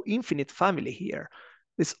is no infinite family here.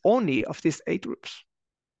 It's only of these 8 groups.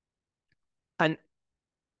 And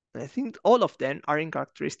I think all of them are in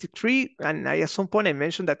characteristic 3. And at some point I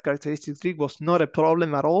mentioned that characteristic 3 was not a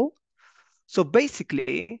problem at all. So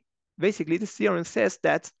basically this theorem says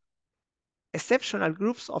that exceptional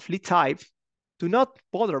groups of Lie type do not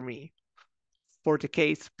bother me for the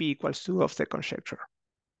case p equals 2 of the conjecture.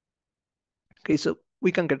 Okay, so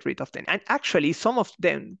we can get rid of them. And actually, some of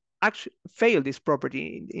them actually fail this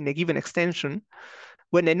property in a given extension.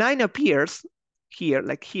 When the 9 appears here,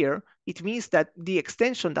 like here, it means that the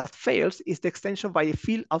extension that fails is the extension by a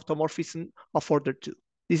field automorphism of order 2.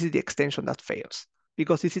 This is the extension that fails,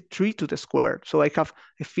 because this is 3 to the square. So I have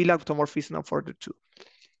a field automorphism of order 2.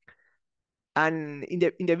 And in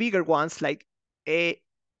the bigger ones, like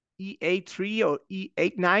E83 or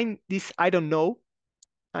E89, this I don't know.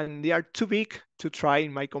 And they are too big to try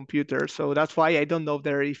in my computer. So that's why I don't know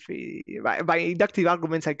there if, by inductive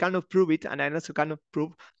arguments, I cannot prove it. And I also cannot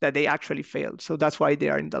prove that they actually failed. So that's why they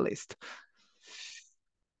are in the list.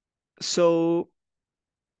 So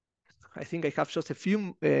I think I have just a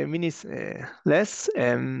few minutes less.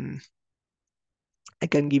 I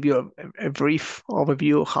can give you a brief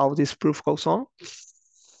overview of how this proof goes on.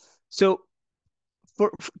 So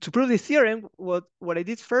to prove this theorem, what I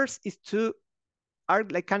did first is to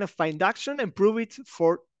like kind of by induction and prove it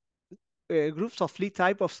for groups of Lie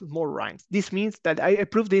type of small ranks. This means that I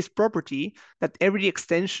prove this property that every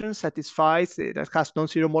extension satisfies that has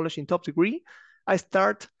non-zero homology in top degree. I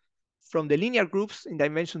start from the linear groups in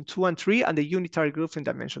dimension 2 and 3 and the unitary groups in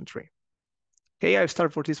dimension 3. Okay, I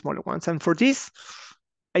start for these smaller ones. And for this,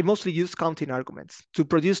 I mostly use counting arguments to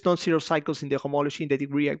produce non-zero cycles in the homology in the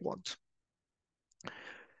degree I want.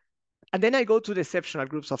 And then I go to the exceptional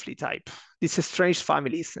groups of Lie type, these strange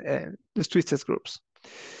families, the twisted groups.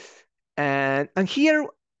 And here,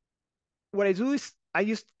 what I do is I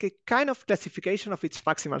use a kind of classification of its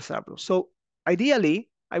maximal subgroups. So ideally,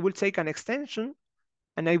 I will take an extension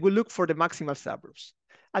and I will look for the maximal subgroups.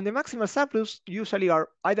 And the maximal subgroups usually are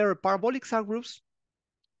either parabolic subgroups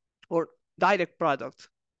or direct product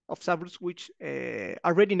of subgroups which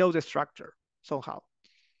already know the structure somehow.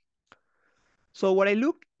 So what I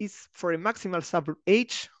look is for a maximal subgroup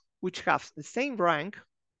H, which has the same rank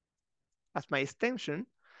as my extension,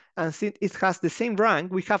 And since it has the same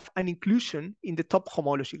rank, we have an inclusion in the top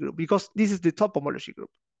homology group because this is the top homology group.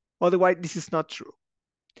 Otherwise, this is not true.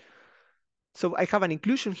 So I have an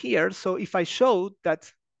inclusion here. So if I show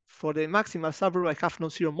that for the maximal subgroup, I have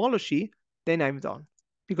non-zero homology, then I'm done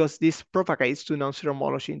because this propagates to non-zero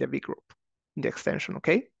homology in the B group, in the extension,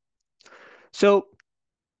 okay? So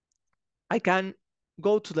I can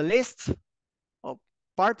go to the list of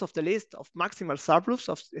part of the list of maximal subgroups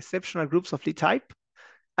of exceptional groups of Lie type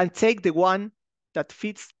and take the one that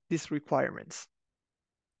fits these requirements.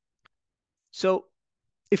 So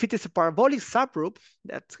if it is a parabolic subgroup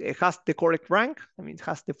that has the correct rank, I mean, it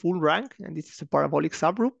has the full rank, and this is a parabolic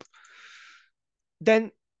subgroup,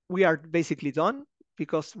 then we are basically done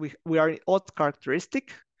because we are in odd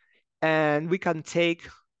characteristic, and we can take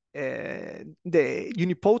the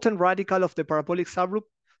unipotent radical of the parabolic subgroup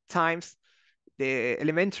times the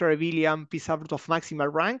elementary abelian p-subgroup of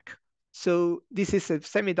maximal rank. So this is a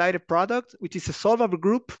semi-direct product, which is a solvable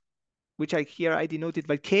group, which I denoted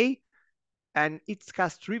by K, and it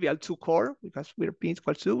has trivial 2 core because we're p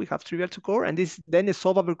equals 2, we have trivial 2 core, and this then a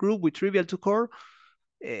solvable group with trivial 2 core,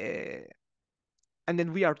 and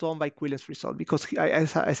then we are done by Quillen's result because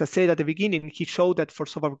as I said at the beginning, he showed that for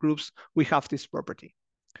solvable groups we have this property.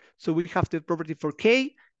 So we have the property for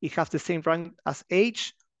K, it has the same rank as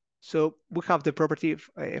H, so we have the property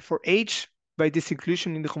for H by this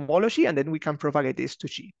inclusion in the homology, and then we can propagate this to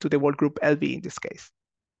G, to the whole group LB in this case.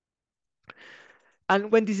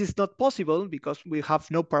 And when this is not possible, because we have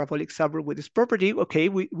no parabolic subgroup with this property, okay,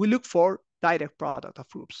 we look for direct product of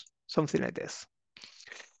groups, something like this.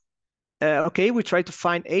 Okay, we try to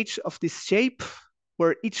find H of this shape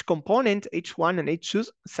where each component, H1 and H2,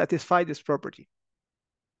 satisfy this property.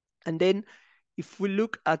 And then if we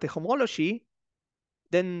look at the homology,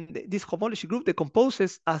 then this homology group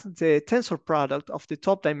decomposes as the tensor product of the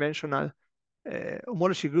top dimensional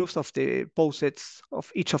homology groups of the posets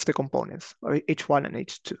of each of the components, or H1 and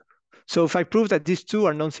H2. So if I prove that these two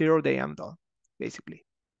are non-zero, they am done, basically.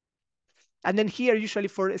 And then here, usually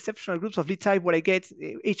for exceptional groups of Lie type, what I get,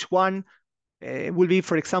 H1 will be,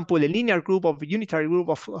 for example, a linear group of a unitary group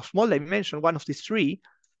of small dimension, one of these three.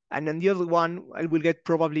 And then the other one, I will get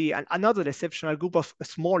probably another exceptional group of a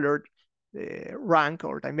smaller rank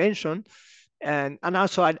or dimension. And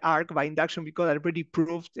also an arc by induction because I already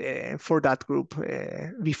proved for that group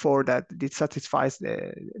before that it satisfies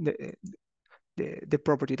the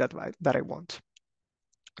property that I want.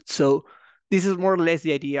 So this is more or less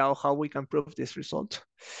the idea of how we can prove this result.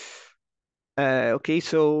 Okay,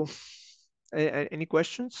 so any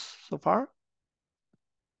questions so far?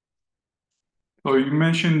 So you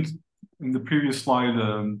mentioned in the previous slide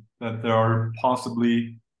that there are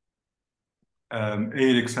possibly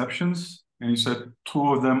 8 exceptions, and you said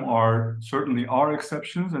 2 of them certainly are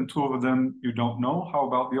exceptions, and 2 of them you don't know. How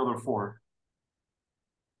about the other 4?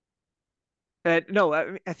 No,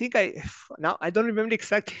 I think now I don't remember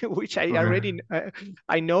exactly which I already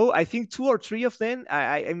I know. I think 2 or 3 of them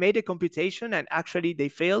I made a computation and actually they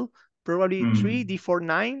fail. Probably 3, D4,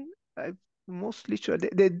 9. Mostly sure.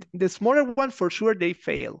 The smaller one for sure they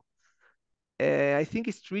fail. I think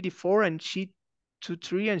it's 3, D4 and sheet 2,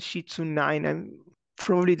 3 and sheet 2, 9. And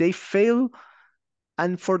probably they fail.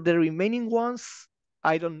 And for the remaining ones,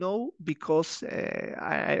 I don't know because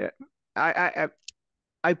I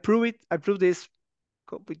prove it. I prove this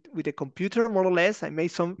with a computer more or less. I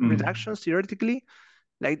made some reductions theoretically,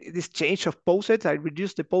 like this change of posets. I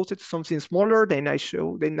reduced the poset to something smaller. Then I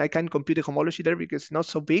can compute the homology there because it's not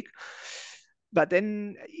so big. But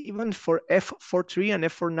then even for F43 and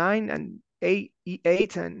F49 and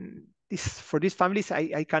E8 and for these families,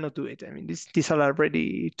 I cannot do it. I mean, these are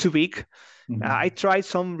already too big. I tried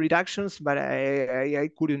some reductions, but I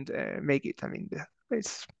couldn't make it. I mean,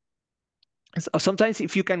 sometimes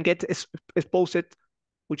if you can get a poset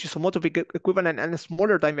which is homotopy equivalent and a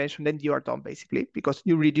smaller dimension, then you are done basically because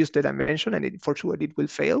you reduce the dimension and for sure it will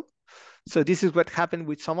fail. So this is what happened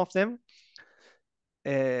with some of them.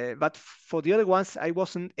 But for the other ones, I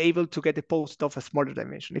wasn't able to get a poset of a smaller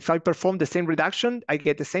dimension. If I perform the same reduction, I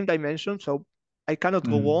get the same dimension, so I cannot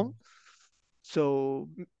go on. So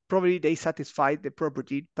probably they satisfy the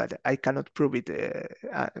property, but I cannot prove it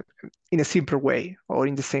in a simpler way or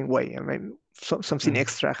in the same way. I mean, something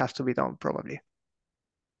extra has to be done probably.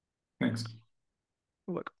 Thanks.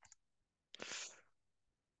 Welcome.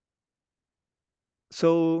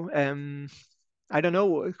 So I don't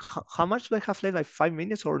know how much do I have left, like 5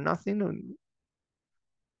 minutes or nothing?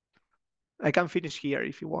 I can finish here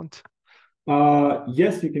if you want.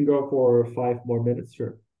 Yes, you can go for 5 more minutes,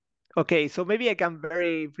 sure. Okay, so maybe I can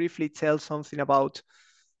very briefly tell something about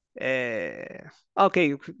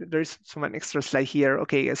Okay, there's some extra slide here.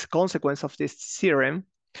 Okay, as a consequence of this theorem,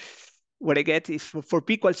 what I get is for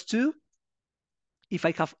p equals 2, if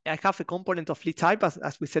I have a component of Lie type,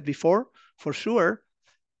 as we said before, for sure,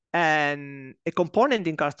 and a component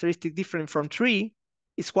in characteristic different from 3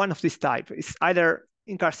 is one of this type. It's either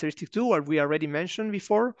in characteristic 2, what we already mentioned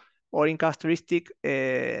before, or in characteristic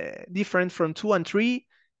different from 2 and 3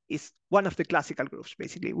 is one of the classical groups,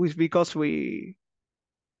 basically, because the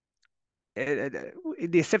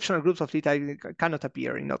exceptional groups of Lie type cannot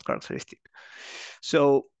appear in not characteristic.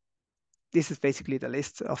 So this is basically the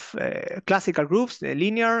list of classical groups,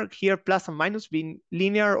 linear, here plus and minus being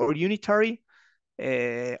linear or unitary,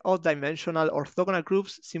 odd dimensional orthogonal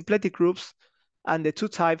groups, symplectic groups, and the 2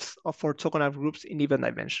 types of orthogonal groups in even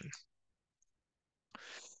dimension.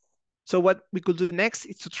 So what we could do next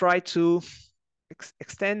is to try to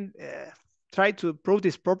try to prove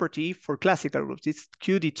this property for classical groups. It's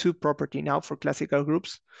QD2 property now for classical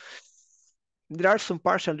groups. There are some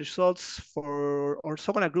partial results for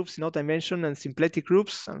orthogonal groups in odd dimension and symplectic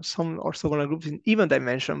groups, and some orthogonal groups in even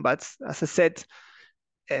dimension. But as I said,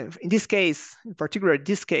 in this case, in particular,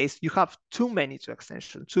 this case, you have too many to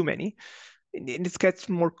extension, too many. And it gets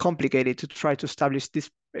more complicated to try to establish this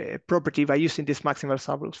property by using these maximal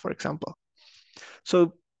subgroups, for example.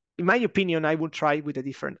 So in my opinion, I would try with a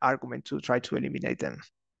different argument to try to eliminate them.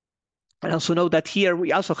 And also know that here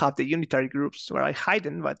we also have the unitary groups where I hide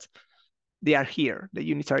them, but they are here, the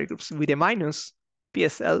unitary groups. With a minus,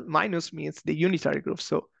 PSL minus means the unitary groups.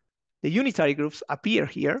 So the unitary groups appear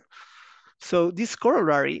here. So this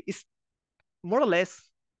corollary is more or less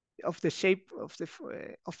of the shape of the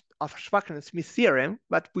Aschbacher and Smith theorem,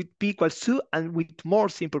 but with p equals 2 and with more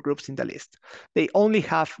simple groups in the list. They only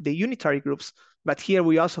have the unitary groups, but here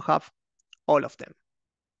we also have all of them.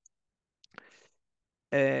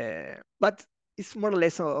 But it's more or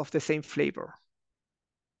less of the same flavor.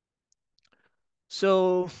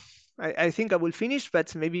 So I think I will finish,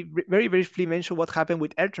 but maybe very briefly mention what happened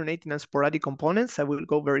with alternating and sporadic components. I will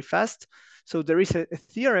go very fast. So there is a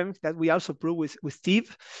theorem that we also proved with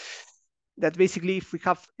Steve, that basically if we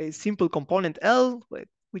have a simple component L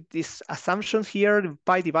with these assumptions here,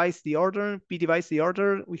 pi divides the order, p divides the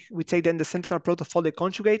order, we take then the central product of all the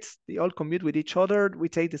conjugates, they all commute with each other, we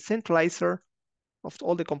take the centralizer of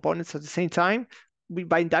all the components at the same time.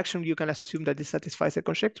 By induction, you can assume that this satisfies the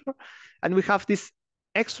conjecture. And we have this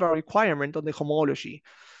extra requirement on the homology,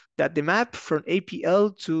 that the map from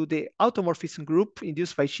APL to the automorphism group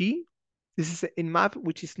induced by G, this is a map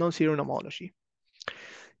which is non-zero in homology.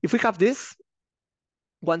 If we have this,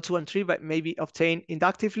 1, 2, and 3 may be obtained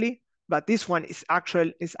inductively, but this one is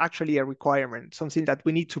actually a requirement, something that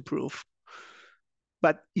we need to prove.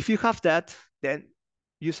 But if you have that, then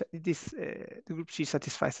the group G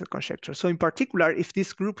satisfies the conjecture. So in particular, if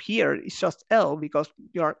this group here is just L because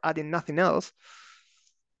you are adding nothing else,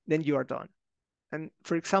 then you are done. And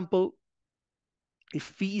for example,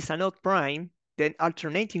 if P is an odd prime, then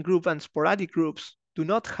alternating group and sporadic groups do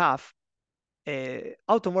not have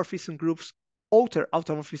automorphism groups, outer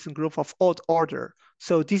automorphism group of odd order.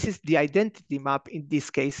 So this is the identity map in these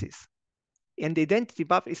cases. And the identity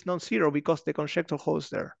map is non-zero because the conjecture holds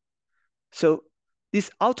there. So this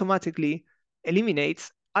automatically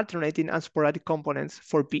eliminates alternating and sporadic components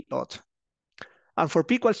for P odd. And for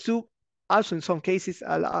P equals 2, also in some cases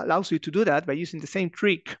allows you to do that by using the same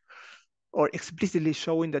trick or explicitly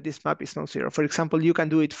showing that this map is non-zero. For example, you can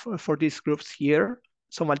do it for these groups here,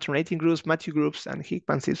 some alternating groups, Matthew groups, and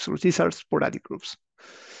Hickman-Sips groups. These are sporadic groups.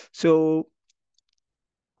 So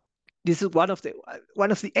this is one of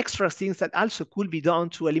the extra things that also could be done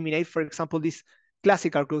to eliminate, for example, this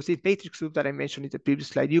classical groups, this matrix group that I mentioned in the previous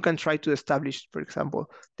slide. You can try to establish, for example,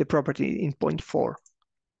 the property in point 4.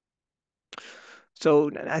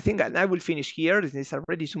 So I think I will finish here. This is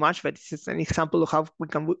already too much, but this is an example of how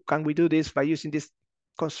we do this by using this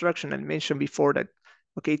construction I mentioned before that,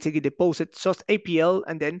 okay, taking the poset, just APL,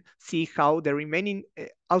 and then see how the remaining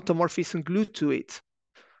automorphism glued to it.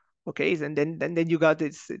 Okay, and then you got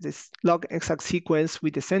this log exact sequence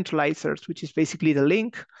with the centralizers, which is basically the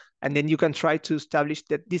link. And then you can try to establish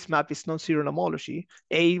that this map is non-zero in homology.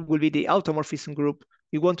 A will be the automorphism group.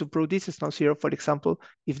 You want to prove this is non-zero, for example,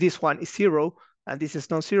 if this one is 0 and this is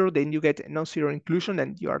non-zero, then you get a non-zero inclusion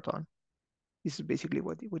and you are done. This is basically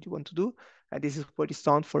what you want to do. And this is what is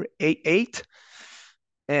done for A8.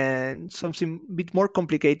 And something a bit more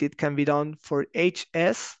complicated can be done for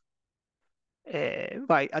HS.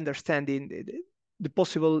 By understanding the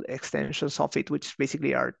possible extensions of it, which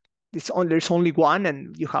basically are, there's only one,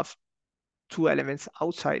 and you have 2 elements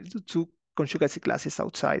outside, 2 conjugacy classes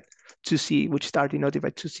outside 2C, which are denoted by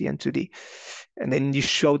 2C and 2D. And then you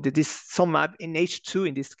show that this sum map in H2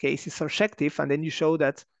 in this case is surjective, and then you show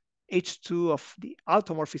that H2 of the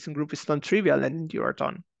automorphism group is non-trivial, and you are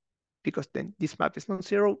done, because then this map is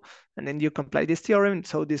non-zero, and then you apply this theorem,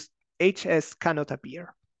 so this HS cannot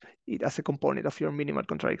appear as a component of your minimal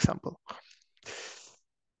contract example.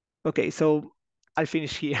 Okay, so I'll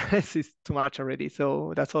finish here. This is too much already,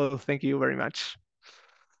 so that's all. Thank you very much.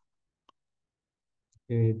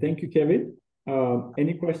 Okay, thank you, Kevin.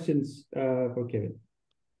 Any questions for Kevin?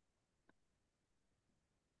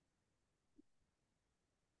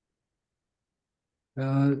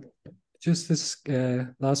 Just this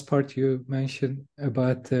last part you mentioned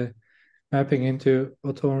about mapping into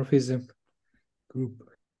automorphism group.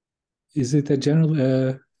 Is it a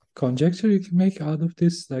general conjecture you can make out of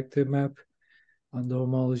this, like the map on the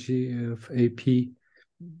homology of AP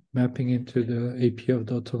mapping into the AP of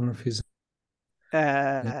the automorphism?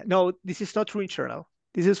 No, this is not true in general.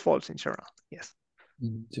 This is false in general. Yes.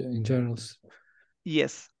 In general.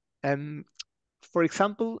 Yes. For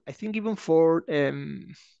example, I think even for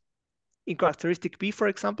in characteristic P, for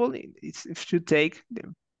example, it should take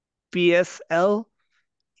the PSL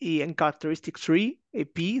in characteristic 3, a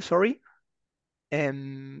P, sorry.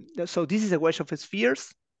 So this is a wedge of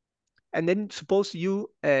spheres. And then suppose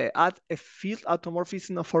you add a field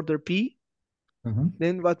automorphism of order P.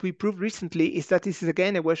 Then what we proved recently is that this is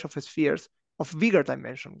again a wedge of spheres of bigger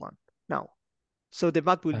dimension 1 now. So the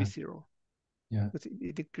map will be 0. Yeah.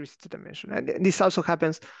 It decreases the dimension. And this also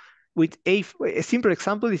happens with a simple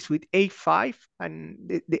example is with A5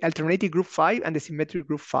 and the alternating group 5 and the symmetric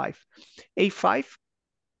group 5. A5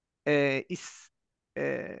 is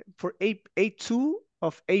for A2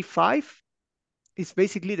 of A5 is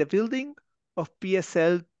basically the building of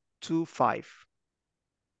PSL25.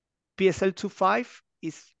 PSL25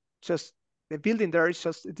 is just the building there is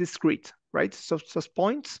just discrete, right? So just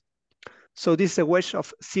points. So this is a wedge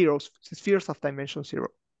of zeros, spheres of dimension 0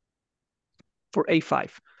 for A5.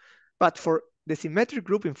 But for the symmetric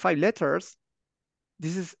group in 5 letters,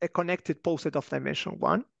 this is a connected poset of dimension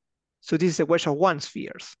 1. So this is a wedge of 1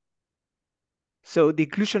 spheres. So the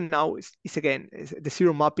inclusion now is again the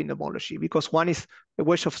 0 mapping homology, because one is a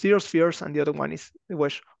wedge of 0 spheres and the other one is a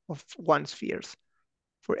wedge of 1 spheres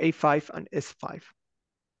for A5 and S5.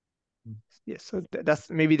 Yes, so that's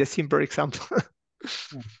maybe the simpler example.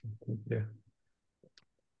 Yeah.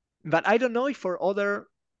 But I don't know if for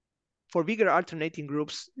bigger alternating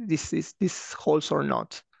groups this holds or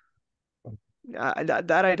not.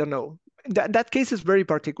 That I don't know. That case is very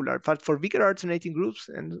particular. But for bigger alternating groups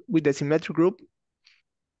and with the symmetric group,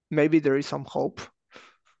 maybe there is some hope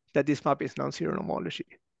that this map is non-zero homology.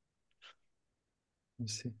 I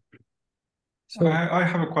see. So I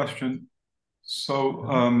have a question. So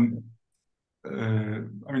I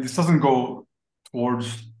mean, this doesn't go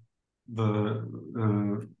towards the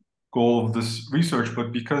goal of this research,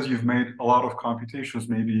 but because you've made a lot of computations,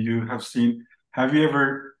 maybe you have seen, have you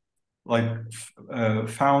ever like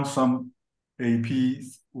found some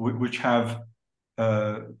APs which have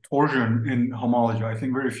torsion in homology? I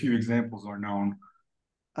think very few examples are known.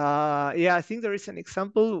 Yeah, I think there is an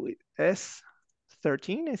example with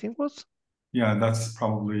S13, I think was. Yeah, that's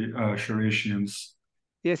probably Sheratian's.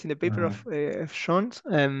 Yes, in the paper of Sean's.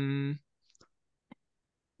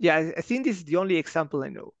 Yeah, I think this is the only example I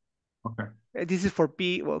know. Okay. This is for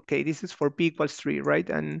P. Well, okay, this is for P equals 3, right?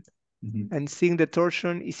 And seeing the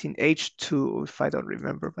torsion is in H2, if I don't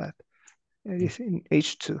remember that. It is in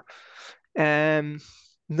H2.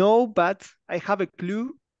 No, but I have a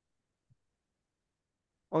clue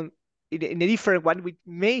on in a different one. We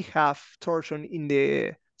may have torsion in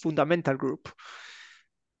the fundamental group,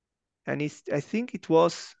 and I think it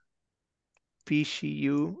was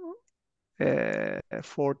PGU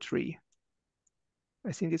 4.3.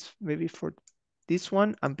 I think it's maybe for this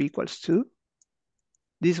one and P equals 2.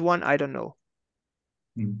 This one I don't know.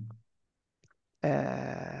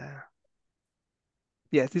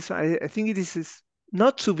 Yes, this one I think this is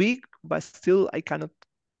not too big, but still I cannot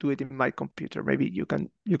do it in my computer. Maybe you can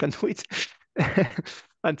do it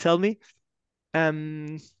and tell me.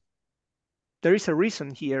 There is a reason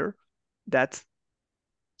here that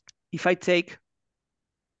if I take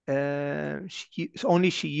only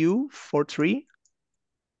GU 4.3,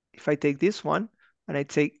 if I take this one and I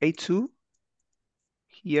take A2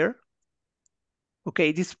 here,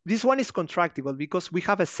 okay, this one is contractible because we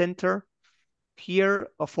have a center here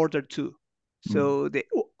of order 2. So the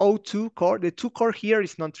O2 core, the 2 core here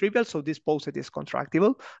is non-trivial, so this poset is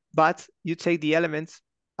contractible, but you take the elements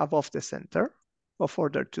above the center of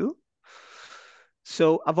order 2.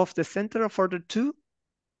 So above the center of order 2,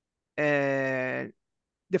 And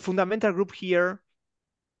the fundamental group here,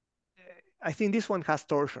 I think this one has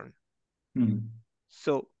torsion.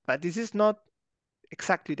 So, but this is not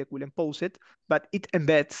exactly the Quillen poset, but it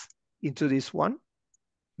embeds into this one.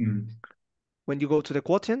 When you go to the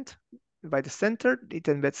quotient by the center, it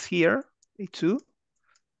embeds here, E2.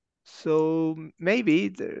 So maybe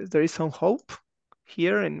there is some hope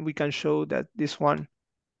here, and we can show that this one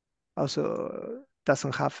also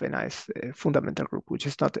doesn't have a nice fundamental group, which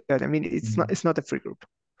is not, I mean, it's not a free group.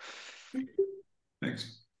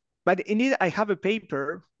 Thanks. But indeed, I have a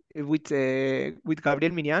paper with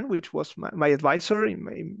Gabriel Minian, which was my advisor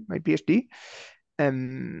in my PhD.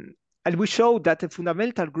 And we showed that the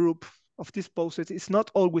fundamental group of this poset is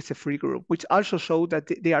not always a free group, which also showed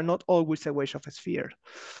that they are not always a wedge of a sphere.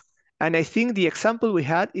 And I think the example we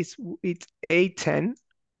had is with A10.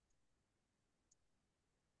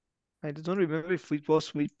 I don't remember if it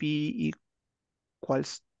was with P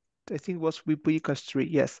equals, I think it was with P equals 3,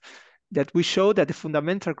 yes. That we showed that the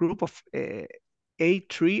fundamental group of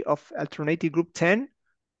A3 of alternating group 10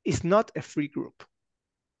 is not a free group.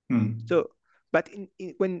 So, but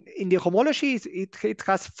when in the homology, it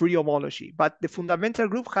has free homology, but the fundamental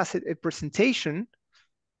group has a presentation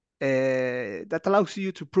that allows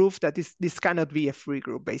you to prove that this cannot be a free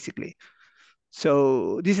group, basically.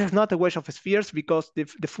 So this is not a wedge of spheres because the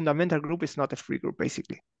fundamental group is not a free group,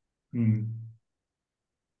 basically.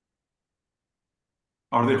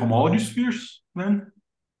 Are they homology spheres then?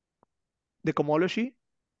 The cohomology?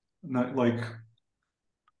 Not like,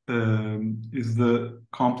 is the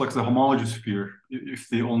complex a homology sphere? If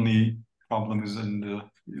the only problem is in the,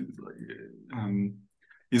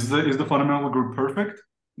 is the fundamental group perfect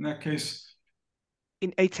in that case?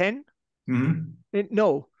 In A10?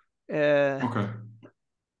 No. Okay.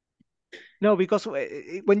 No, because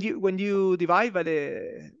when you divide by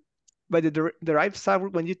the derived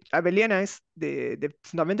subgroup, when you abelianize the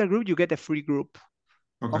fundamental group, you get a free group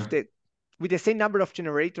of with the same number of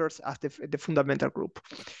generators as the fundamental group.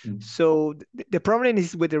 So the problem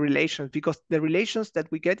is with the relations, because the relations that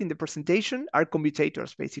we get in the presentation are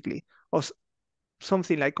commutators, basically, or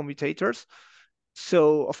something like commutators.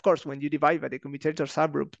 So of course, when you divide by the commutator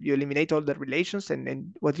subgroup, you eliminate all the relations, and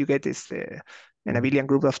then what you get is an abelian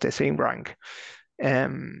group of the same rank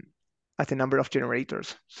at the number of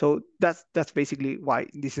generators. So that's basically why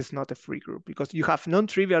this is not a free group, because you have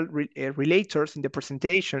non-trivial relators in the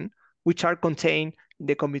presentation which are contained in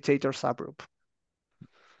the commutator subgroup.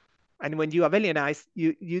 And when you abelianize,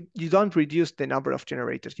 you don't reduce the number of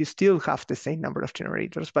generators. You still have the same number of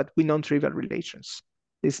generators, but with non-trivial relations.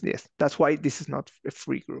 That's why this is not a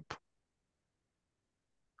free group.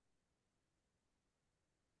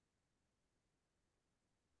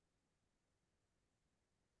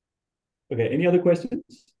 Okay, any other questions?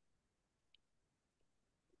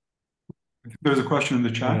 I think there's a question in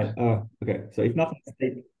the chat. Okay, so if not,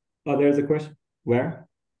 there's a question. Where?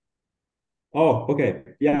 Oh, okay.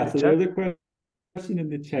 Yeah, so there's a question in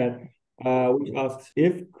the chat which asks,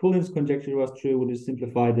 if Quillen's conjecture was true, would it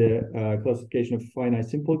simplify the classification of finite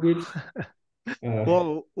simple groups?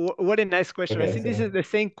 Well, what a nice question. Okay, I think this is the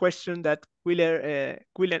same question that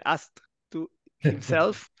Quillen asked to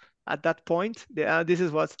himself at that point. This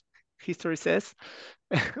is what history says,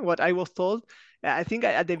 what I was told. I think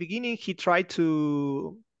at the beginning he tried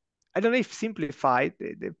to, I don't know if simplify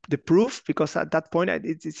the proof, because at that point I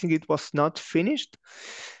think it was not finished.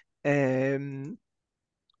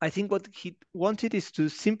 I think what he wanted is to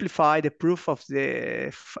simplify the proof of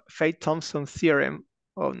the Fate-Thompson theorem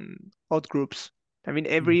on odd groups. I mean,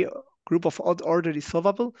 every group of odd order is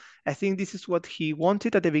solvable. I think this is what he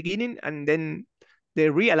wanted at the beginning, and then they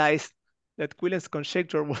realized that Quillen's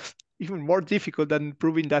conjecture was even more difficult than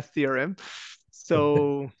proving that theorem.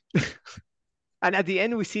 So, and at the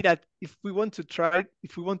end we see that if we want to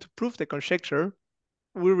prove the conjecture,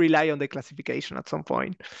 we rely on the classification at some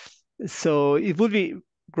point. So it would be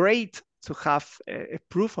great to have a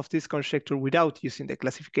proof of this conjecture without using the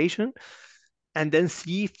classification, and then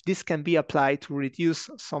see if this can be applied to reduce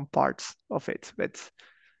some parts of it. But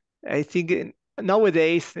I think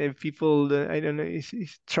nowadays people, I don't know if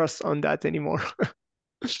trust on that anymore.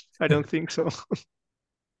 I don't think so.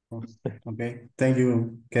 Okay, thank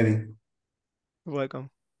you, Kevin. You're welcome.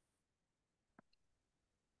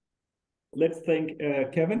 Let's thank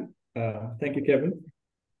Kevin. Thank you, Kevin.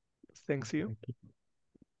 Thanks you.